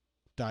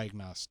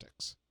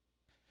diagnostics.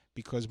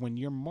 Because when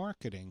you're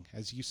marketing,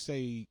 as you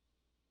say,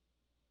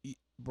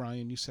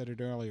 Brian, you said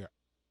it earlier,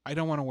 I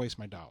don't want to waste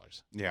my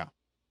dollars. Yeah.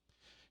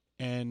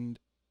 And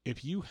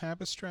if you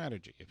have a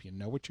strategy, if you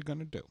know what you're going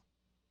to do,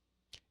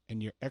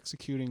 and you're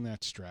executing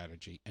that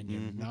strategy, and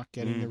you're not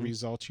getting the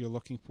results you're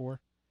looking for,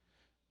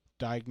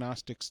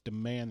 diagnostics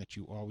demand that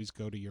you always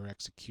go to your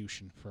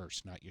execution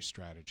first, not your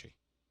strategy.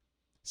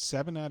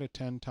 7 out of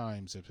 10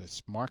 times, if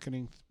this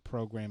marketing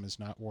program is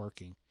not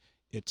working,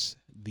 it's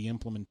the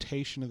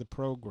implementation of the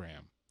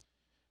program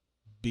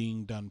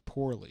being done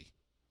poorly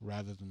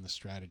rather than the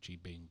strategy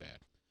being bad.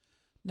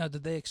 Now,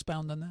 did they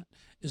expound on that?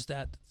 Is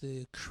that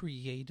the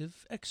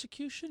creative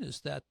execution?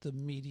 Is that the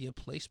media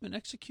placement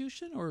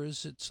execution? Or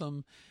is it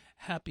some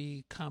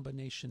happy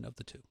combination of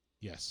the two?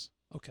 Yes.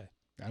 Okay.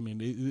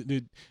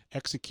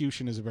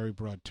 Execution is a very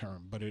broad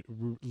term, but it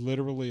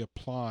literally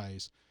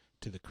applies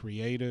to the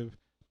creative,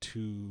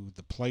 to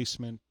the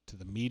placement, to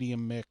the media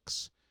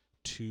mix,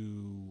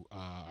 to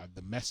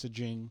the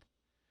messaging,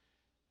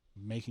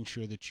 making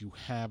sure that you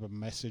have a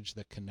message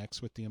that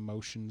connects with the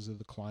emotions of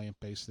the client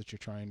base that you're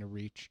trying to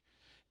reach.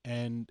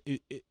 And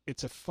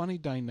it's a funny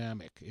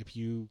dynamic. If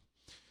you,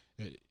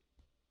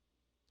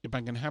 if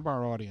I can have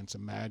our audience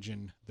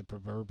imagine the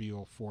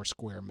proverbial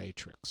four-square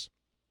matrix,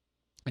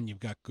 and you've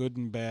got good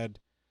and bad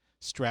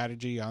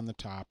strategy on the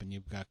top, and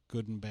you've got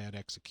good and bad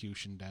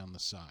execution down the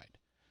side.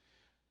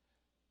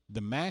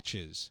 The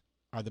matches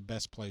are the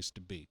best place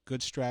to be.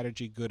 Good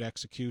strategy, good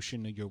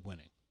execution, and you're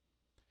winning.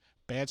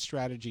 Bad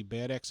strategy,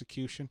 bad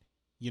execution,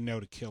 you know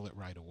to kill it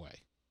right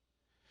away.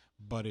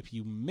 But if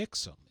you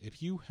mix them,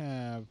 if you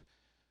have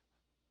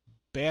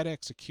bad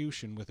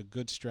execution with a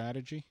good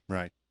strategy,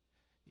 Right.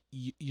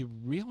 you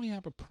really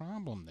have a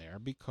problem there,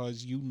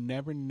 because you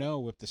never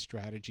know if the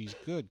strategy's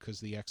good because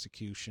the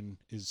execution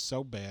is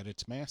so bad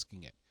it's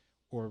masking it.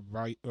 Or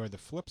the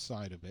flip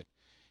side of it,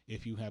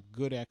 if you have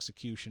good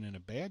execution and a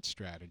bad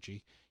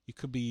strategy, you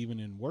could be even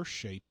in worse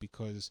shape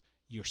because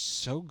you're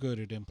so good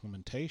at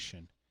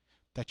implementation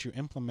that you're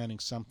implementing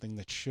something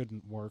that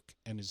shouldn't work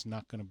and is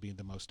not going to be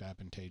the most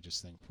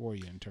advantageous thing for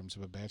you in terms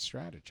of a bad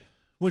strategy.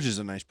 Which is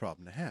a nice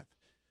problem to have.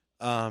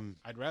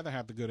 I'd rather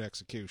have the good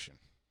execution.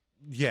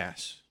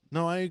 Yes.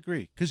 No, I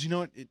agree. Because, you know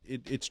what?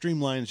 It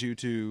streamlines you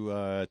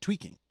to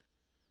tweaking.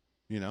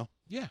 You know?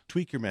 Yeah.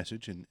 Tweak your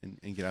message and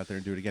get out there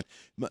and do it again.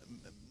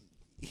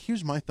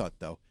 Here's my thought,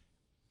 though.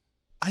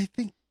 I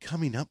think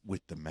coming up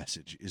with the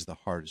message is the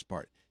hardest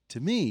part. To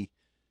me,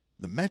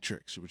 the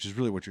metrics, which is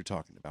really what you're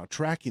talking about,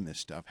 tracking this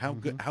stuff, how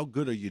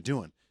good are you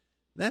doing?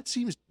 That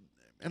seems,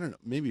 I don't know,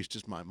 maybe it's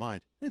just my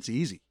mind. That's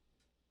easy.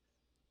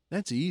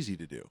 That's easy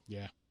to do.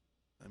 Yeah.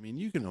 I mean,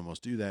 you can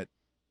almost do that.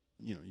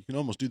 You know, you can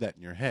almost do that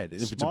in your head.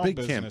 If it's a Small big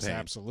business, campaign,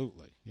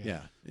 absolutely.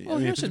 yeah. Well, I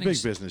mean, if here's it's a an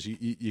big business,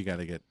 you got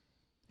to get.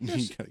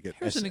 Here's an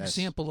SS.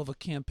 example of a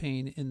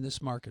campaign in this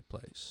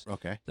marketplace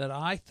Okay. that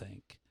I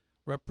think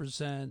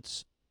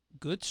represents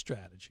good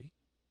strategy,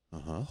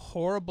 Uh-huh.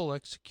 horrible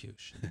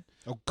execution.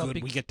 Oh, But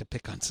good. We get to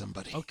pick on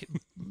somebody. Okay,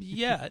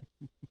 yet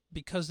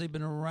because they've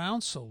been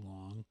around so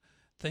long,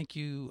 thank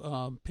you,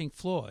 Pink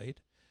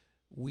Floyd,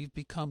 we've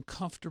become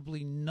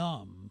comfortably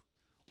numb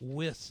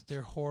with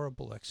their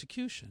horrible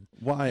execution.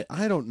 Why,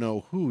 I don't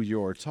know who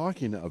you're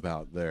talking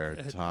about there,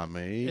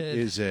 Tommy.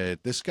 Is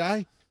it this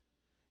guy?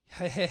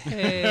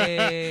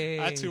 Hey,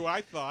 That's who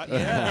I thought.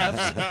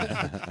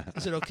 Yeah.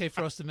 Is it okay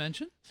for us to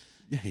mention?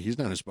 Yeah, he's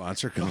not a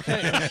sponsor. Come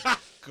on.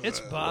 Okay. It's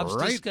Bob's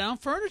Right-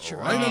 Discount Furniture.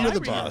 right I under the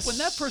remember bus. when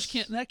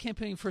that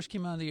campaign first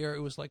came out of the air, it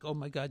was like, oh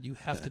my God, you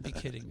have to be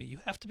kidding me! You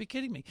have to be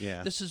kidding me!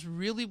 Yeah. This is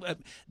really.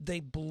 They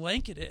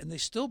blanket it, and they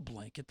still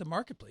blanket the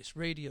marketplace: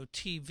 radio,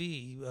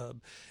 TV,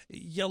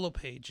 Yellow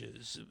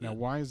Pages. Now,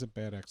 why is it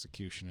bad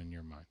execution in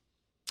your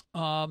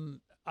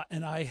mind?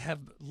 And I have,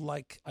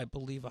 like I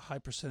believe, a high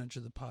percentage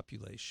of the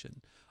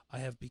population, I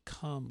have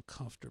become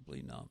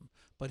comfortably numb.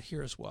 But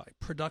here's why: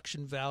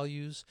 production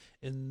values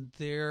in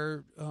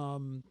their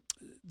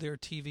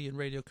TV and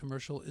radio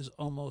commercial is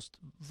almost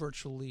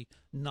virtually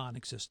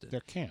non-existent. They're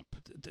camp.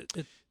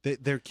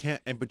 They're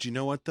camp, but you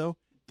know what though?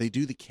 They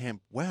do the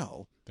camp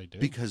well. They do.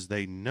 Because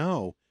they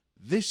know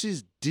this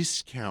is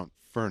discount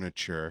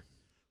furniture.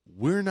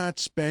 We're not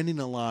spending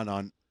a lot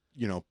on,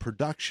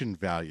 production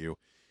value.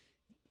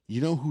 You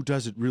know who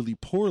does it really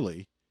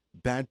poorly?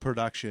 Bad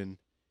production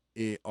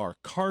are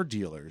car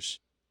dealers.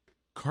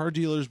 Car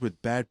dealers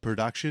with bad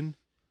production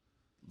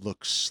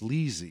look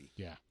sleazy.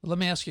 Yeah. Let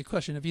me ask you a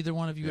question: have either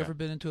one of you Yeah. ever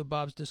been into a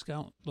Bob's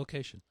Discount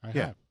location? I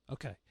Yeah. have.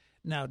 Okay.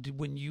 Now,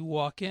 when you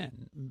walk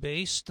in,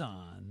 based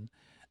on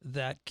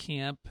that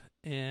camp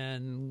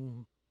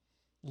and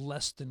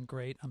less than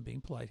great, I'm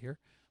being polite here,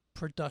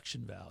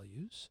 production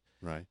values,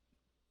 Right.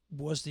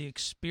 was the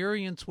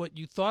experience what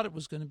you thought it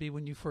was going to be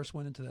when you first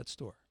went into that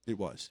store? It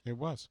was. It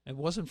was. It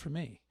wasn't for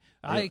me.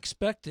 Yeah. I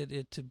expected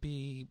it to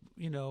be,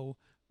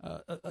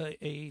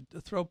 a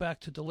throwback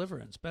to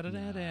Deliverance. I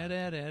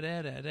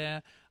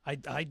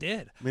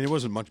did. I mean, it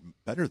wasn't much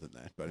better than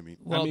that, but I mean,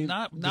 Well,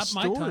 not the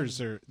my time.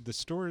 stores are the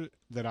store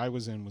that I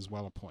was in was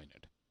well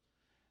appointed.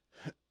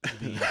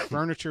 The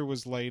furniture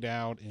was laid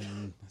out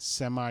in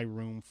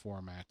semi-room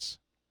formats,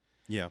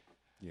 yeah.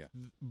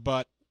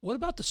 but What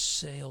about the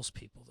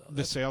salespeople, though?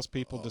 the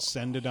salespeople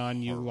descended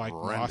on you like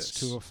moths horrendous.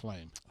 to a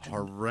flame.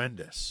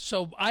 Horrendous.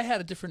 So I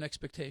had a different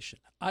expectation.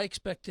 I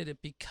expected it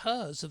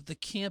because of the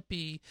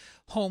campy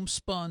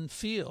homespun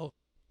feel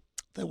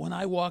that when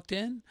I walked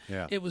in,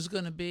 Yeah. it was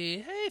going to be,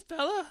 hey,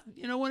 fella,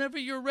 whenever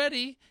you're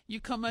ready, you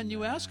come and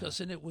you ask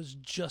us. And it was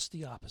just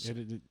the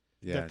opposite.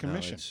 Yeah, They're no,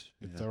 commissioned. it's-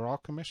 yeah. They're all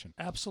commissioned.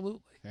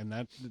 Absolutely. And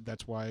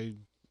that's why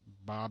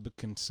Bob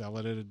can sell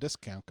it at a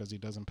discount, because he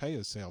doesn't pay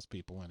his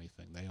salespeople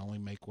anything. They only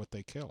make what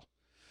they kill.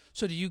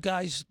 So do you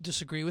guys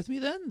disagree with me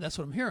then? That's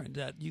what I'm hearing,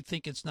 that you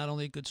think it's not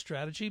only a good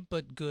strategy,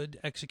 but good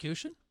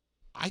execution?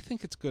 I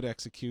think it's good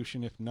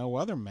execution, if no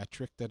other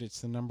metric, that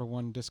it's the number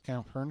one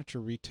discount furniture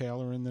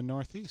retailer in the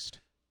Northeast.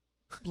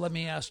 Let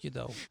me ask you,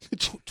 though,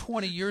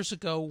 20 years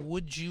ago,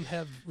 would you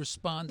have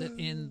responded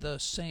in the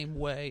same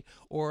way?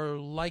 Or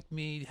like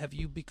me, have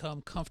you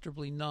become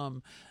comfortably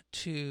numb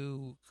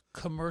to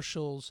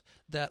commercials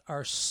that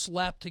are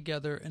slapped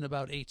together in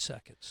about 8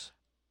 seconds?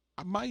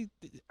 I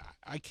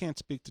can't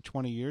speak to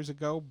 20 years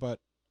ago,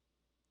 but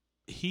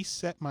he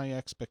set my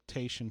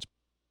expectations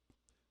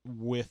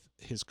with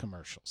his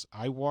commercials.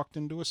 I walked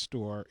into a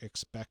store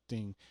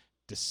expecting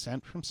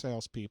dissent from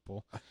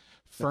salespeople,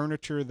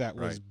 furniture that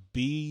was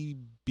B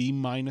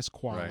minus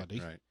quality,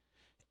 Right.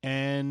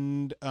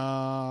 and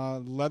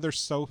leather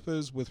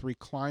sofas with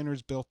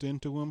recliners built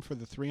into them for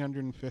the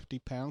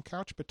 350-pound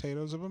couch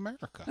potatoes of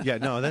America. Yeah,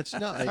 no, that's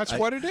not. That's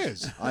what it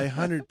is. I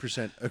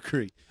 100%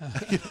 agree.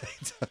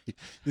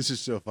 This is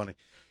so funny.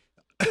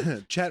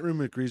 Chat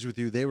room agrees with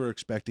you. They were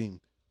expecting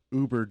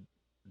Uber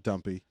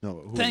dumpy.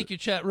 No, Thank you,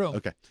 chat room.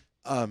 Okay.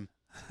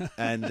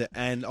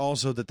 And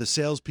also that the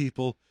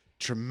salespeople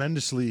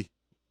tremendously,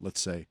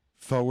 let's say,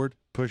 forward,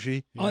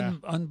 pushy. Yeah.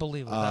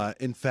 Unbelievable.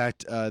 In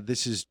fact,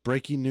 this is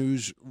breaking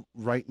news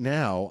right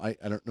now.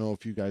 I don't know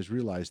if you guys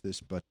realize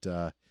this, but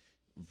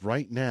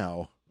right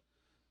now,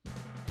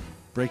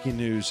 breaking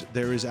news,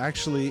 there is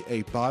actually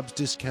a Bob's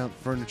Discount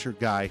Furniture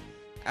guy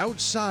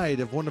outside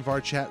of one of our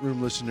chat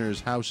room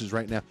listeners' houses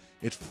right now.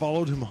 It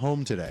followed him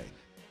home today.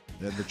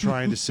 They're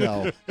trying to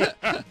sell.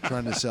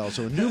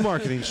 So a new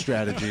marketing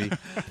strategy.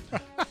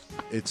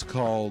 It's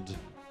called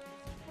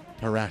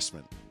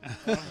harassment.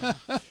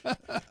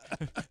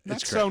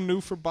 That's so new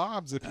for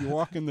Bob's if you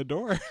walk in the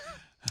door.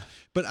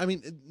 But I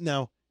mean,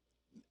 now,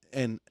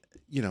 and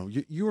you know,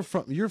 you're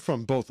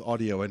from both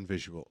audio and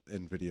video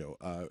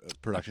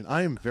production.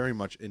 I am very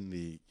much in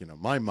the, you know,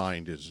 my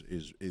mind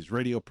is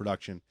radio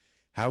production.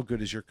 How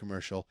good is your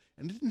commercial?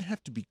 And it didn't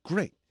have to be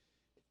great.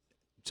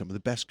 Some of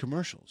the best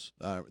commercials.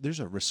 There's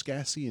a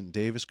Riscassi and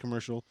Davis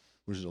commercial,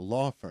 which is a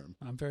law firm.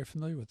 I'm very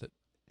familiar with it.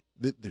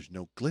 There's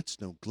no glitz,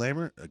 no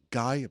glamour. A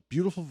guy, a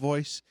beautiful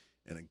voice,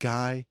 and a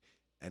guy,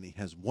 and he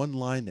has one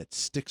line that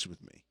sticks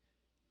with me.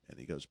 And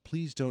he goes,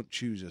 "Please don't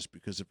choose us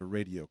because of a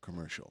radio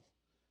commercial.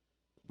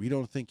 We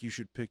don't think you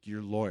should pick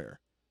your lawyer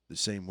the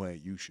same way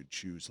you should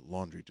choose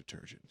laundry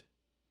detergent."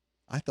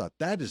 I thought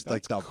that's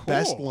like the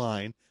best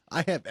line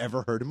I have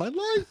ever heard in my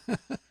life.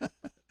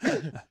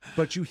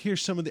 But you hear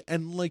some of the,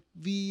 and like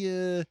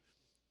the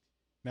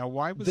now,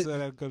 why was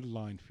that a good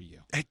line for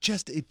you? It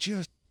just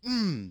That's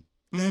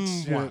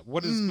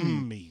what does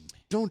mean?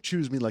 Don't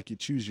choose me like you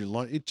choose your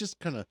line. It just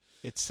kind of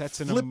It sets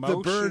an flipped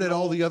emotional... the bird at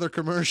all the other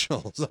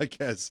commercials, I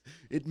guess.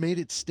 It made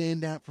it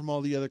stand out from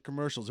all the other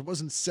commercials. It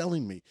wasn't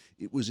selling me.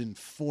 It was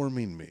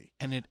informing me.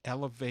 And it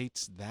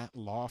elevates that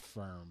law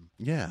firm.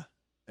 Yeah.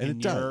 And in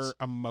it does. your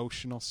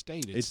emotional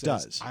state. It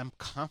says, does. I'm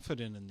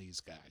confident in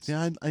these guys.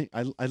 Yeah,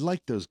 I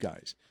like those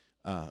guys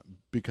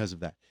because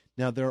of that.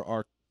 Now,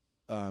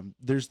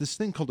 there's this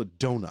thing called a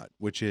donut,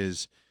 which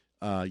is,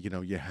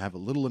 you have a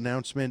little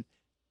announcement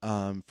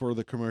for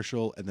the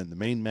commercial and then the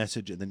main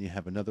message, and then you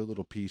have another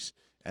little piece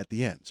at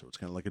the end. So it's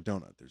kind of like a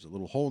donut. There's a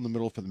little hole in the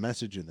middle for the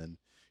message, and then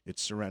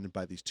it's surrounded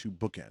by these two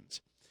bookends.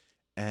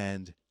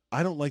 And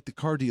I don't like the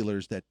car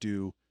dealers that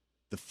do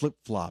the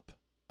flip-flop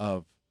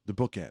of the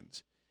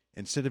bookends.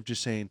 Instead of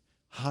just saying,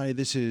 "Hi,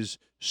 this is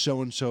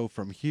so-and-so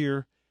from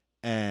here,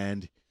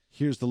 and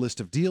here's the list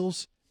of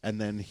deals, and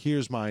then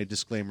here's my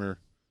disclaimer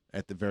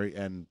at the very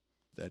end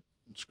that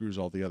screws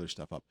all the other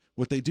stuff up."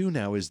 What they do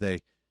now is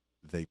they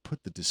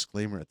put the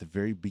disclaimer at the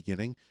very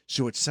beginning,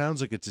 so it sounds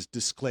like it's a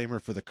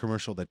disclaimer for the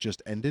commercial that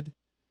just ended,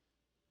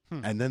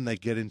 and then they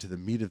get into the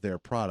meat of their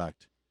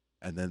product,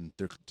 and then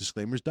their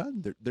disclaimer's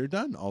done. They're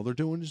done. All they're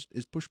doing is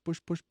push.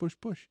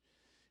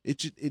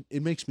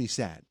 It makes me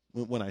sad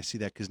when I see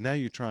that, because now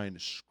you're trying to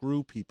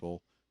screw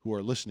people who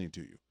are listening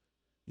to you.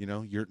 You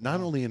know, you're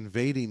not only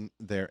invading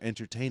their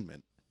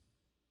entertainment,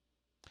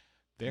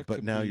 there but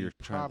could now be you're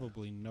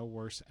probably no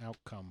worse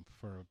outcome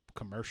for a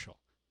commercial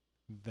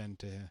than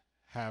to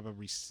have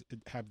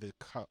the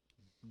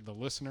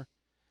listener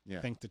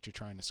think that you're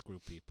trying to screw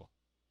people.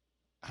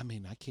 I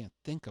mean, I can't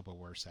think of a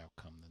worse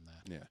outcome than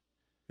that. Yeah,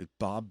 it's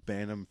Bob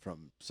Bannum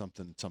from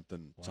something. Wow.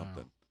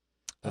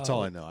 That's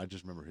all I know. I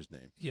just remember his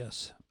name.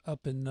 Yes,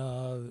 up in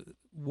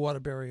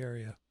Waterbury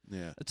area.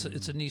 Yeah, It's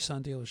a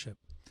Nissan dealership.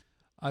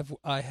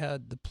 I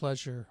had the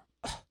pleasure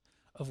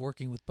of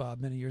working with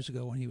Bob many years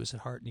ago when he was at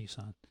Hart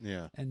Nissan.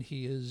 Yeah, and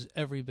he is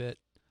every bit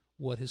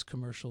what his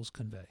commercials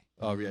convey.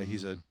 Oh yeah,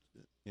 he's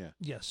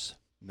yes,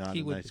 not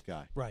a nice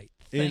guy, right?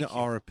 In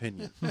our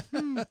opinion.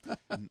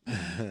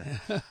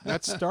 That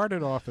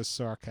started off as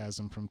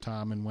sarcasm from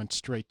Tom and went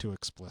straight to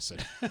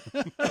explicit.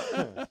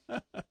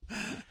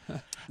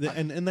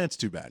 And that's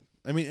too bad.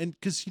 I mean, and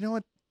because you know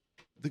what,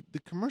 the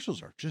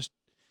commercials are just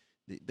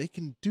they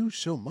can do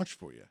so much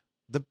for you.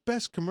 The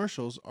best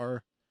commercials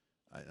are,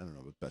 I don't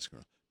know about best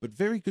commercials, but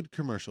very good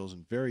commercials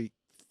and very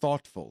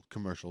thoughtful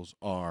commercials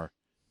are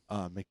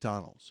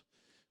McDonald's.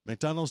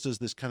 McDonald's does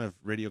this kind of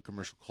radio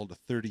commercial called a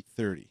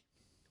 30-30,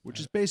 which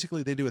is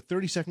basically they do a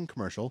 30-second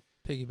commercial,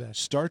 Piggyback,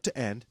 start to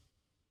end,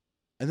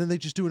 and then they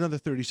just do another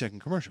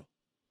 30-second commercial.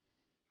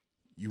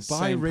 You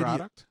buy Same radio,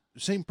 product? Different.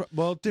 It's a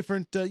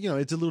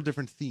little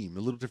different theme,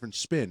 a little different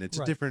spin. It's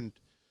Right. a different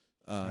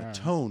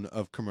tone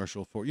of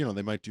commercial for.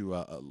 They might do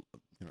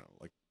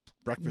like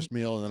breakfast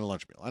meal and then a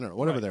lunch meal. I don't know,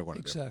 whatever they want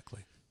to do.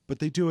 exactly. But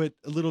they do it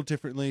a little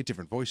differently,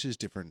 different voices,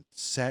 different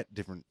set,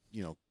 different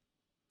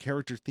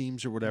character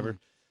themes or whatever.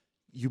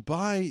 You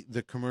buy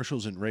the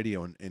commercials in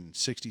radio in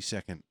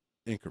 60-second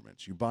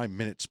increments. You buy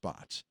minute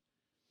spots.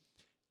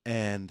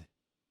 And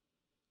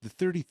the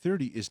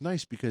 30-30 is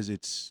nice because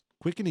it's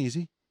quick and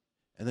easy,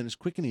 and then it's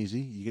quick and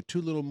easy. You get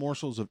 2 little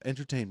morsels of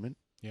entertainment,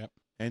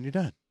 and you're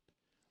done.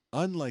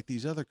 Unlike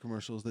these other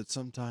commercials that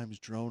sometimes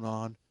drone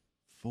on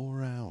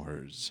 4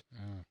 hours.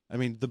 I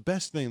mean, the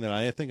best thing that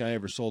I think I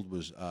ever sold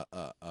was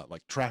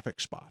like traffic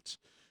spots.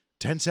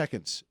 10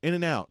 seconds, in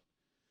and out.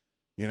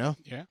 You know?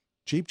 Yeah.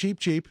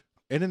 Cheap,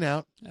 in and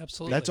out.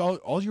 Absolutely. That's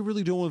all you're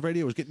really doing with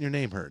radio is getting your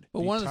name heard.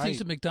 But one of the things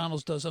that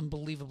McDonald's does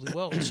unbelievably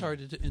well, sorry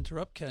to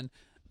interrupt, Ken,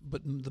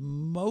 but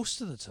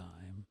most of the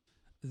time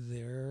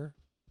they're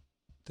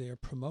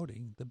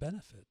promoting the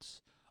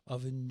benefits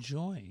of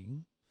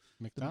enjoying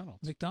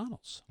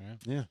McDonald's.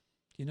 Yeah.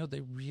 You know,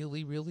 they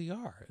really, really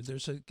are.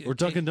 Or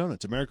Dunkin'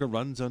 Donuts. America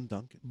runs on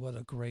Dunkin'. What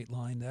a great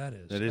line that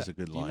is. That is a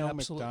good line. You know,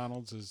 Absolutely.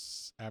 McDonald's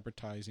is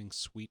advertising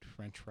sweet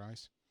French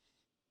fries.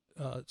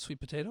 Sweet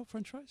potato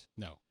French fries?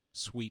 No,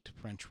 sweet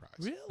French fries.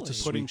 Really?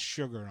 It's putting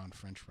sugar on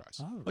French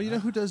fries. Oh, you know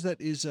who does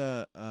that is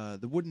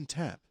the Wooden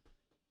Tap.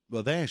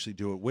 Well, they actually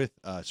do it with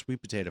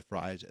sweet potato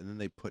fries, and then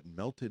they put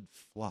melted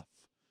fluff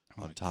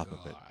on top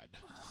of it.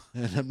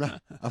 And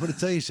I'm going to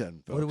tell you something,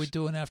 folks. What are we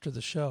doing after the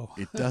show?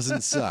 It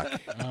doesn't suck.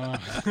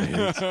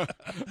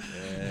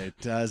 It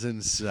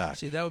doesn't suck.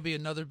 See, that would be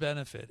another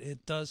benefit.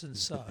 It doesn't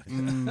suck.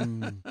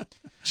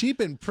 Cheap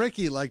and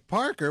pricky like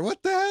Parker.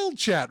 What the hell,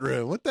 chat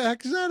room? What the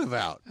heck is that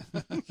about?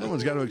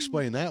 Someone's got to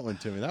explain that one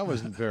to me. That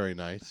wasn't very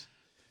nice.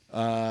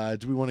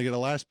 Do we want to get a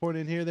last point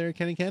in here there,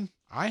 Kenny Ken?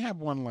 I have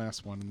one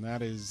last one, and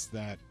that is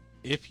that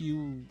if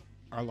you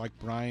are like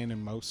Brian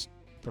and most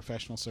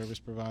professional service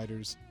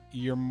providers,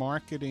 your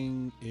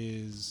marketing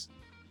is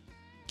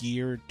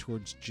geared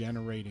towards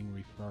generating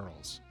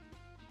referrals.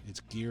 It's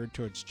geared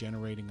towards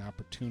generating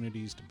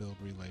opportunities to build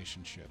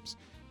relationships.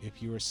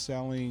 If you are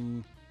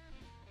selling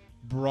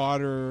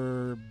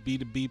broader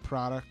B2B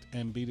product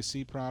and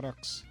B2C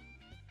products,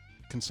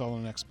 consult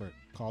an expert.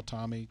 Call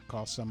Tommy,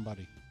 call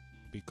somebody.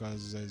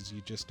 Because as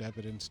you just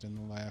evidenced in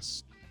the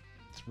last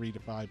 3 to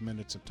 5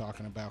 minutes of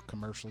talking about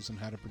commercials and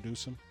how to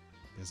produce them,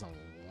 there's a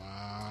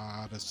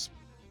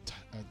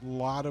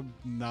lot of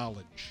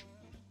knowledge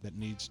that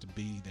needs to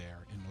be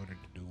there in order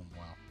to do them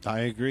well. I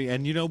agree.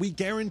 And, you know, we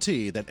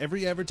guarantee that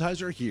every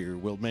advertiser here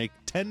will make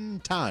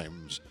 10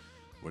 times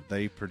what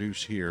they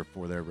produce here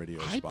for their radio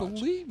spots. I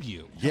believe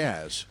you.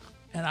 Yes.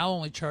 And I'll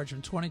only charge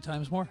them 20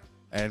 times more.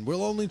 And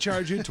we'll only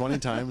charge you 20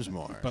 times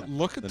more. But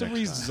look at the next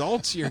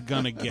results you're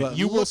going to get. But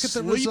You will look at the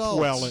sleep results.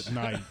 well at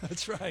night.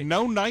 That's right.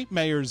 No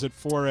nightmares at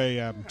 4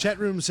 a.m. Chat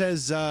room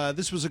says,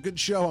 this was a good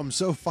show. I'm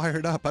so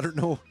fired up. I don't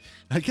know.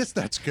 I guess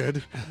that's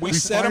good. We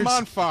set 'em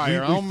on fire.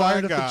 We Oh, my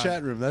fired God. up the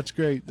chat room. That's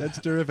great. That's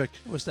terrific.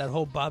 It was that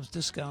whole Bob's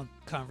Discount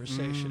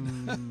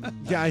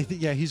conversation.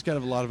 Yeah, he's got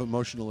a lot of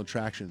emotional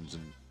attractions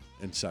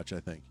and such,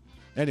 I think.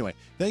 Anyway,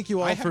 thank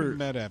you all I for haven't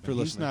met Evan. for He's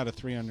listening. not a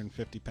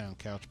 350-pound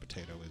couch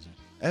potato, is he?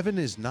 Evan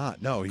is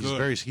not. No, he's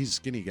Good. he's a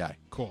skinny guy.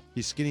 Cool.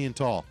 He's skinny and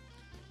tall,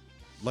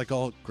 like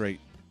all great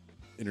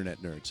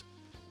internet nerds.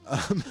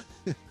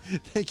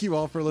 Thank you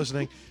all for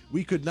listening.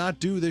 We could not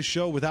do this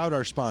show without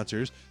our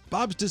sponsors.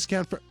 Bob's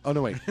Discount for... Oh,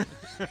 no, wait.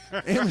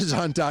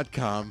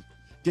 Amazon.com,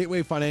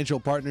 Gateway Financial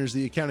Partners,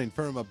 the accounting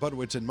firm of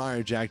Budwitz and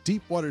Meyer Jack,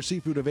 Deepwater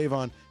Seafood of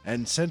Avon,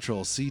 and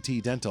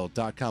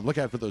CentralCTDental.com. Look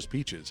out for those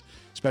peaches.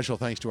 Special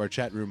thanks to our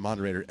chat room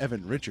moderator,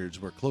 Evan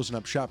Richards. We're closing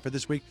up shop for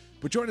this week.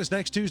 But join us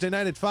next Tuesday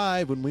night at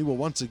 5 when we will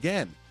once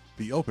again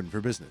be open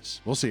for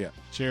business. We'll see you.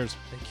 Cheers.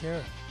 Take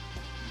care.